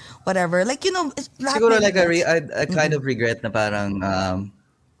or whatever. Like, you know, lahat siguro like a kind of regret na parang,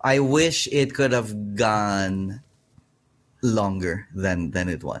 I wish it could have gone longer than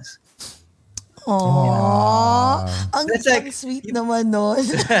it was. Aww. Ang like, sweet naman nun.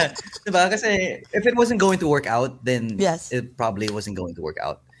 Diba? Kasi if it wasn't going to work out, then yes, it probably wasn't going to work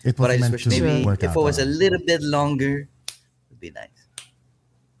out. But I just wish maybe if it was a little bit longer, it would be nice.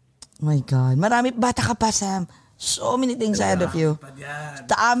 Oh my God. Marami, bata ka pa, Sam. So many things ahead of you.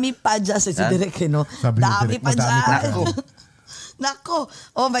 Dami pa dyan. Si Direk, no? Dami pa dyan. Nako.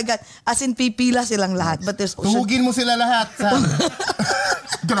 Oh my God. As in, pipila silang lahat. But there's... Tumugin mo sila lahat, Sam.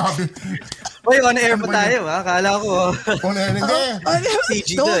 Grabe. Uy, on air pa tayo, ha? Kala ko. On air, hindi.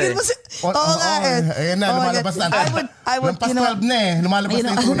 CG to eh. Oo nga eh. Ayan na, lumalabas na. Lampas 12 na eh. Lumalabas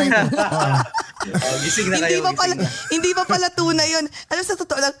na yung tunay ko. Gising na kayo. Hindi pa pala tunay yun. Alam sa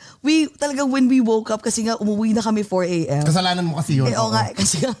totoo lang, talagang when we woke up, kasi nga umuwi na kami 4 a.m. Kasalanan mo kasi yun. Oo nga,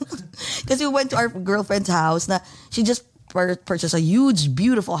 kasi we went to our girlfriend's house na she just purchased a huge,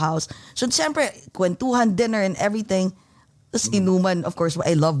 beautiful house. So, siyempre, kwentuhan, dinner, and everything. Tapos inuman, of course,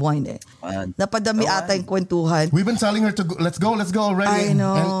 I love wine eh. Napadami ata yung kwentuhan. We've been telling her to go, let's go already. I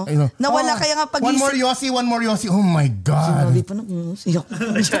know. And, nawala kaya nga pag-isip. One more Yossi. Oh my God. Sinabi pa nung siyak.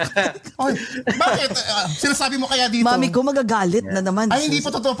 Bakit? Sinasabi mo kaya dito? Mami ko magagalit na naman. Ay, hindi po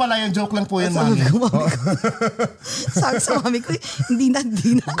totoo pala yan. Joke lang po yan, Mami. Sabi sa mami ko, hindi na.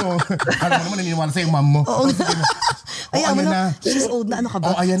 Alam mo naman, naniniwala sa'yo yung mom mo. Oo. Ayan mo na. She's old na. Ano ka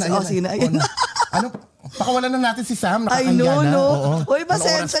ba? Ayan na. Ano? Pakawalan na natin si Sam. I know, no. Uy,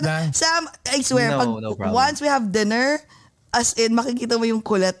 pasensya na. Sam, I swear, once we have dinner, as in, makikita mo yung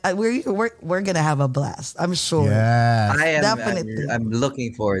kulit, we're gonna have a blast. I'm sure. Yes. Definitely. I'm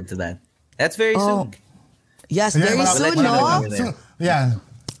looking forward to that. That's very soon. Yes, very soon, no? Yeah.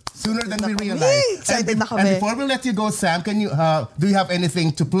 Sooner than we realize. Excited na kami. And before we let you go, Sam, can you do you have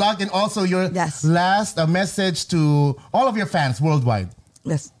anything to plug, and also your last message to all of your fans worldwide?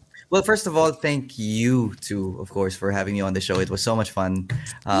 Yes. Well, first of all, thank you too, of course, for having me on the show. It was so much fun.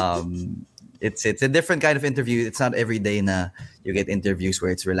 It's a different kind of interview. It's not every day na you get interviews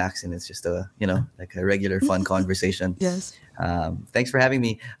where it's relaxing. It's just like a regular fun conversation. Yes. Thanks for having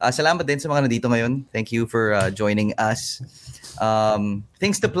me. Salamat din sa mga nandito ngayon. Thank you for joining us.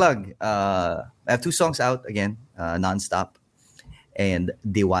 Things to plug. I have 2 songs out again, Nonstop and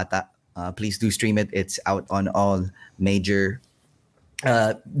Diwata. Please do stream it. It's out on all major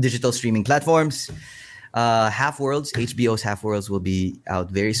digital streaming platforms. Half Worlds, HBO's Half Worlds will be out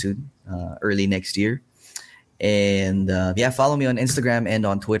very soon, early next year. And follow me on Instagram and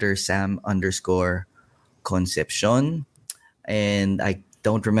on Twitter, Sam_Concepcion. And I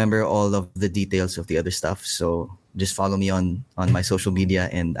don't remember all of the details of the other stuff, so just follow me on my social media,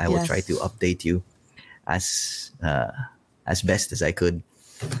 and I will try to update you as best as I could.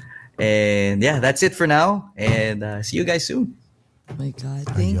 And that's it for now, and see you guys soon. Oh my God.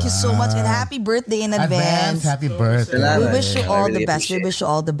 Thank you so much. And happy birthday in advance. Happy birthday. We wish you all the best. We wish you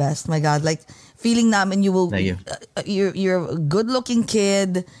all the best. My God. Like, feeling namin you will... You're a good-looking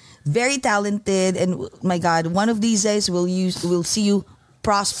kid, very talented, and my God, one of these days we'll see you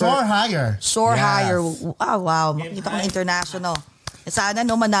prosper. Soar higher. Soar Yes. higher. Wow. Makita ko international. Sana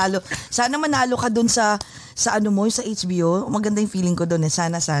manalo. Sana manalo ka dun sa ano mo, sa HBO. Maganda yung feeling ko dun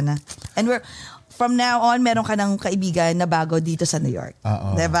Sana. And from now on, meron ka ng kaibigan na bago dito sa New York.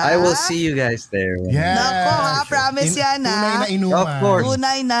 Diba? I will see you guys there. Yes. Nako ha, promise yan ha. Tunay na inuman. Of course.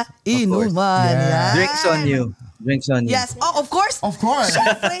 Tunay na inuman. Yeah. Yan. Drinks on you. Yes. Oh, of course. Of course.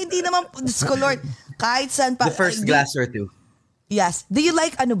 Siyempre, hindi naman, Diyos ko Lord, kahit saan pa. The first glass or two. Yes. Do you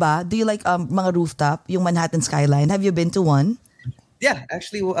like mga rooftop, yung Manhattan skyline? Have you been to one? Yeah,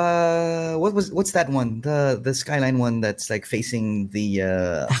 actually, what's that one? The skyline one that's like facing the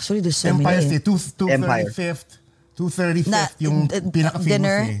Actually, there's so Empire many. State, 235th yung pinaka-famous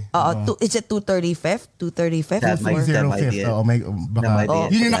dinner. eh. Is it 235th? 235th? That might- 235th. be it. Baka. That might be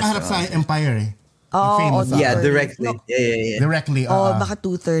it. Yun yung nakaharap sa Empire eh. Yung famous. Yeah, Or- directly. No. Yeah. Directly. Baka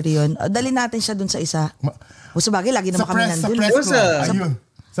 2:30 yun. Dali natin siya dun sa isa. O sabagay, lagi naman kami Sa nandun. press There's club. a- Ayun.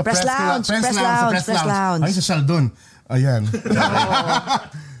 Sa Press lounge, press lounge. Ayun sa Sheldon. Ayan.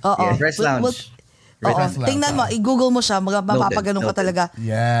 Yeah, press lounge. Press lounge. Tingnan mo, i-google mo siya, mapapaganon ka Noted. talaga.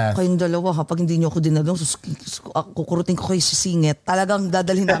 Yes. Kayong dalawa, kapag hindi nyo ako dinadong, kukurutin ko kayo sa singit. Talagang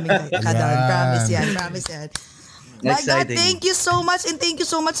dadalhin namin kayo. Promise yan. My God, Exciting. thank you so much and thank you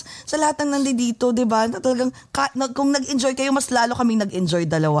so much sa lahat ng nandito, di ba? Talagang, kung nag-enjoy kayo, mas lalo kaming nag-enjoy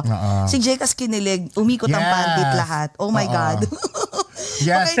dalawa. Si Jekas kinilig, umikot ang Yes. pandit lahat. Oh my God.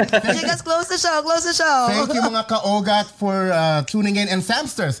 Yes. Okay, Jekas, close the show. Thank you mga ka-OGAT for tuning in and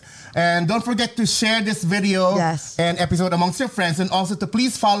Samsters. And don't forget to share this video and episode amongst your friends, and also to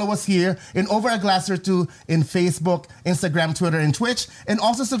please follow us here in Over a Glass or Two in Facebook, Instagram, Twitter, and Twitch, and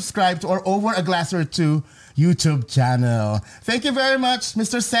also subscribe to our Over a Glass or Two YouTube channel. Thank you very much,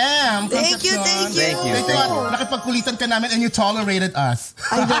 Mr. Sam. Thank you. Thank you. Nakipagkulitan ka namin and you tolerated us.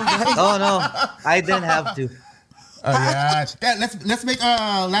 I know, right? Oh no, I didn't have to. Yeah, let's make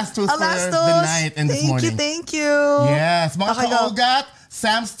a last toast for the night and this morning. Thank you. Yes, mga Okay, go. ka-OGAT,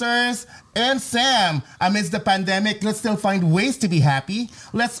 Samsters, and Sam. Amidst the pandemic, let's still find ways to be happy.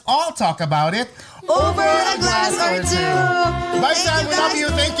 Let's all talk about it. Over a glass or two. Bye, Thank Sam. you, We love guys. you.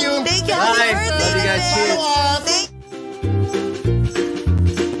 Thank you. Thank you. Bye. Happy birthday. Love you guys. Nene. Cheers. Thank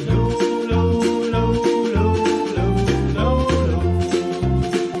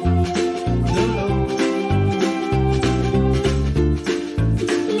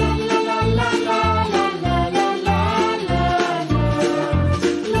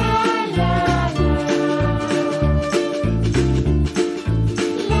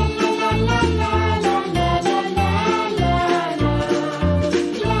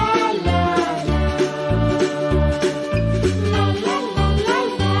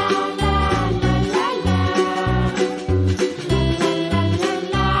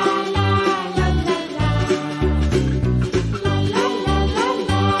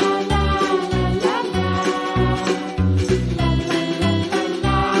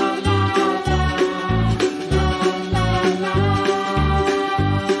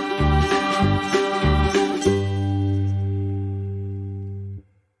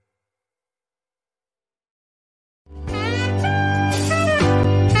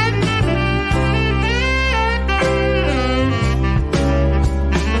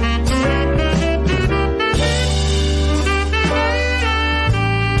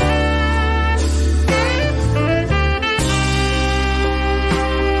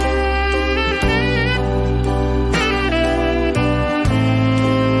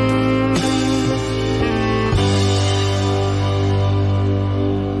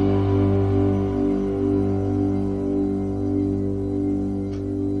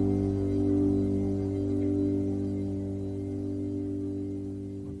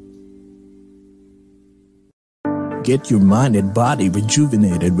Get your mind and body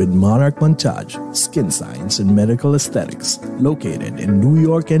rejuvenated with Monarch Montage, Skin Science and Medical Aesthetics, located in New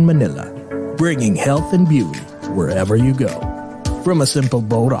York and Manila, bringing health and beauty wherever you go. From a simple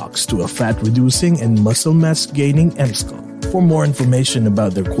Botox to a fat-reducing and muscle mass-gaining Emsculpt. For more information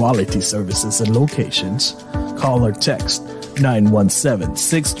about their quality services and locations, call or text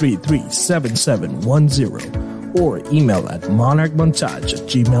 917-633-7710 or email at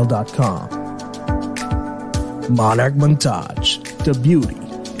monarchmontage@gmail.com. Monarch Montage, the beauty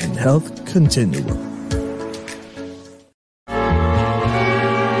and health continuum.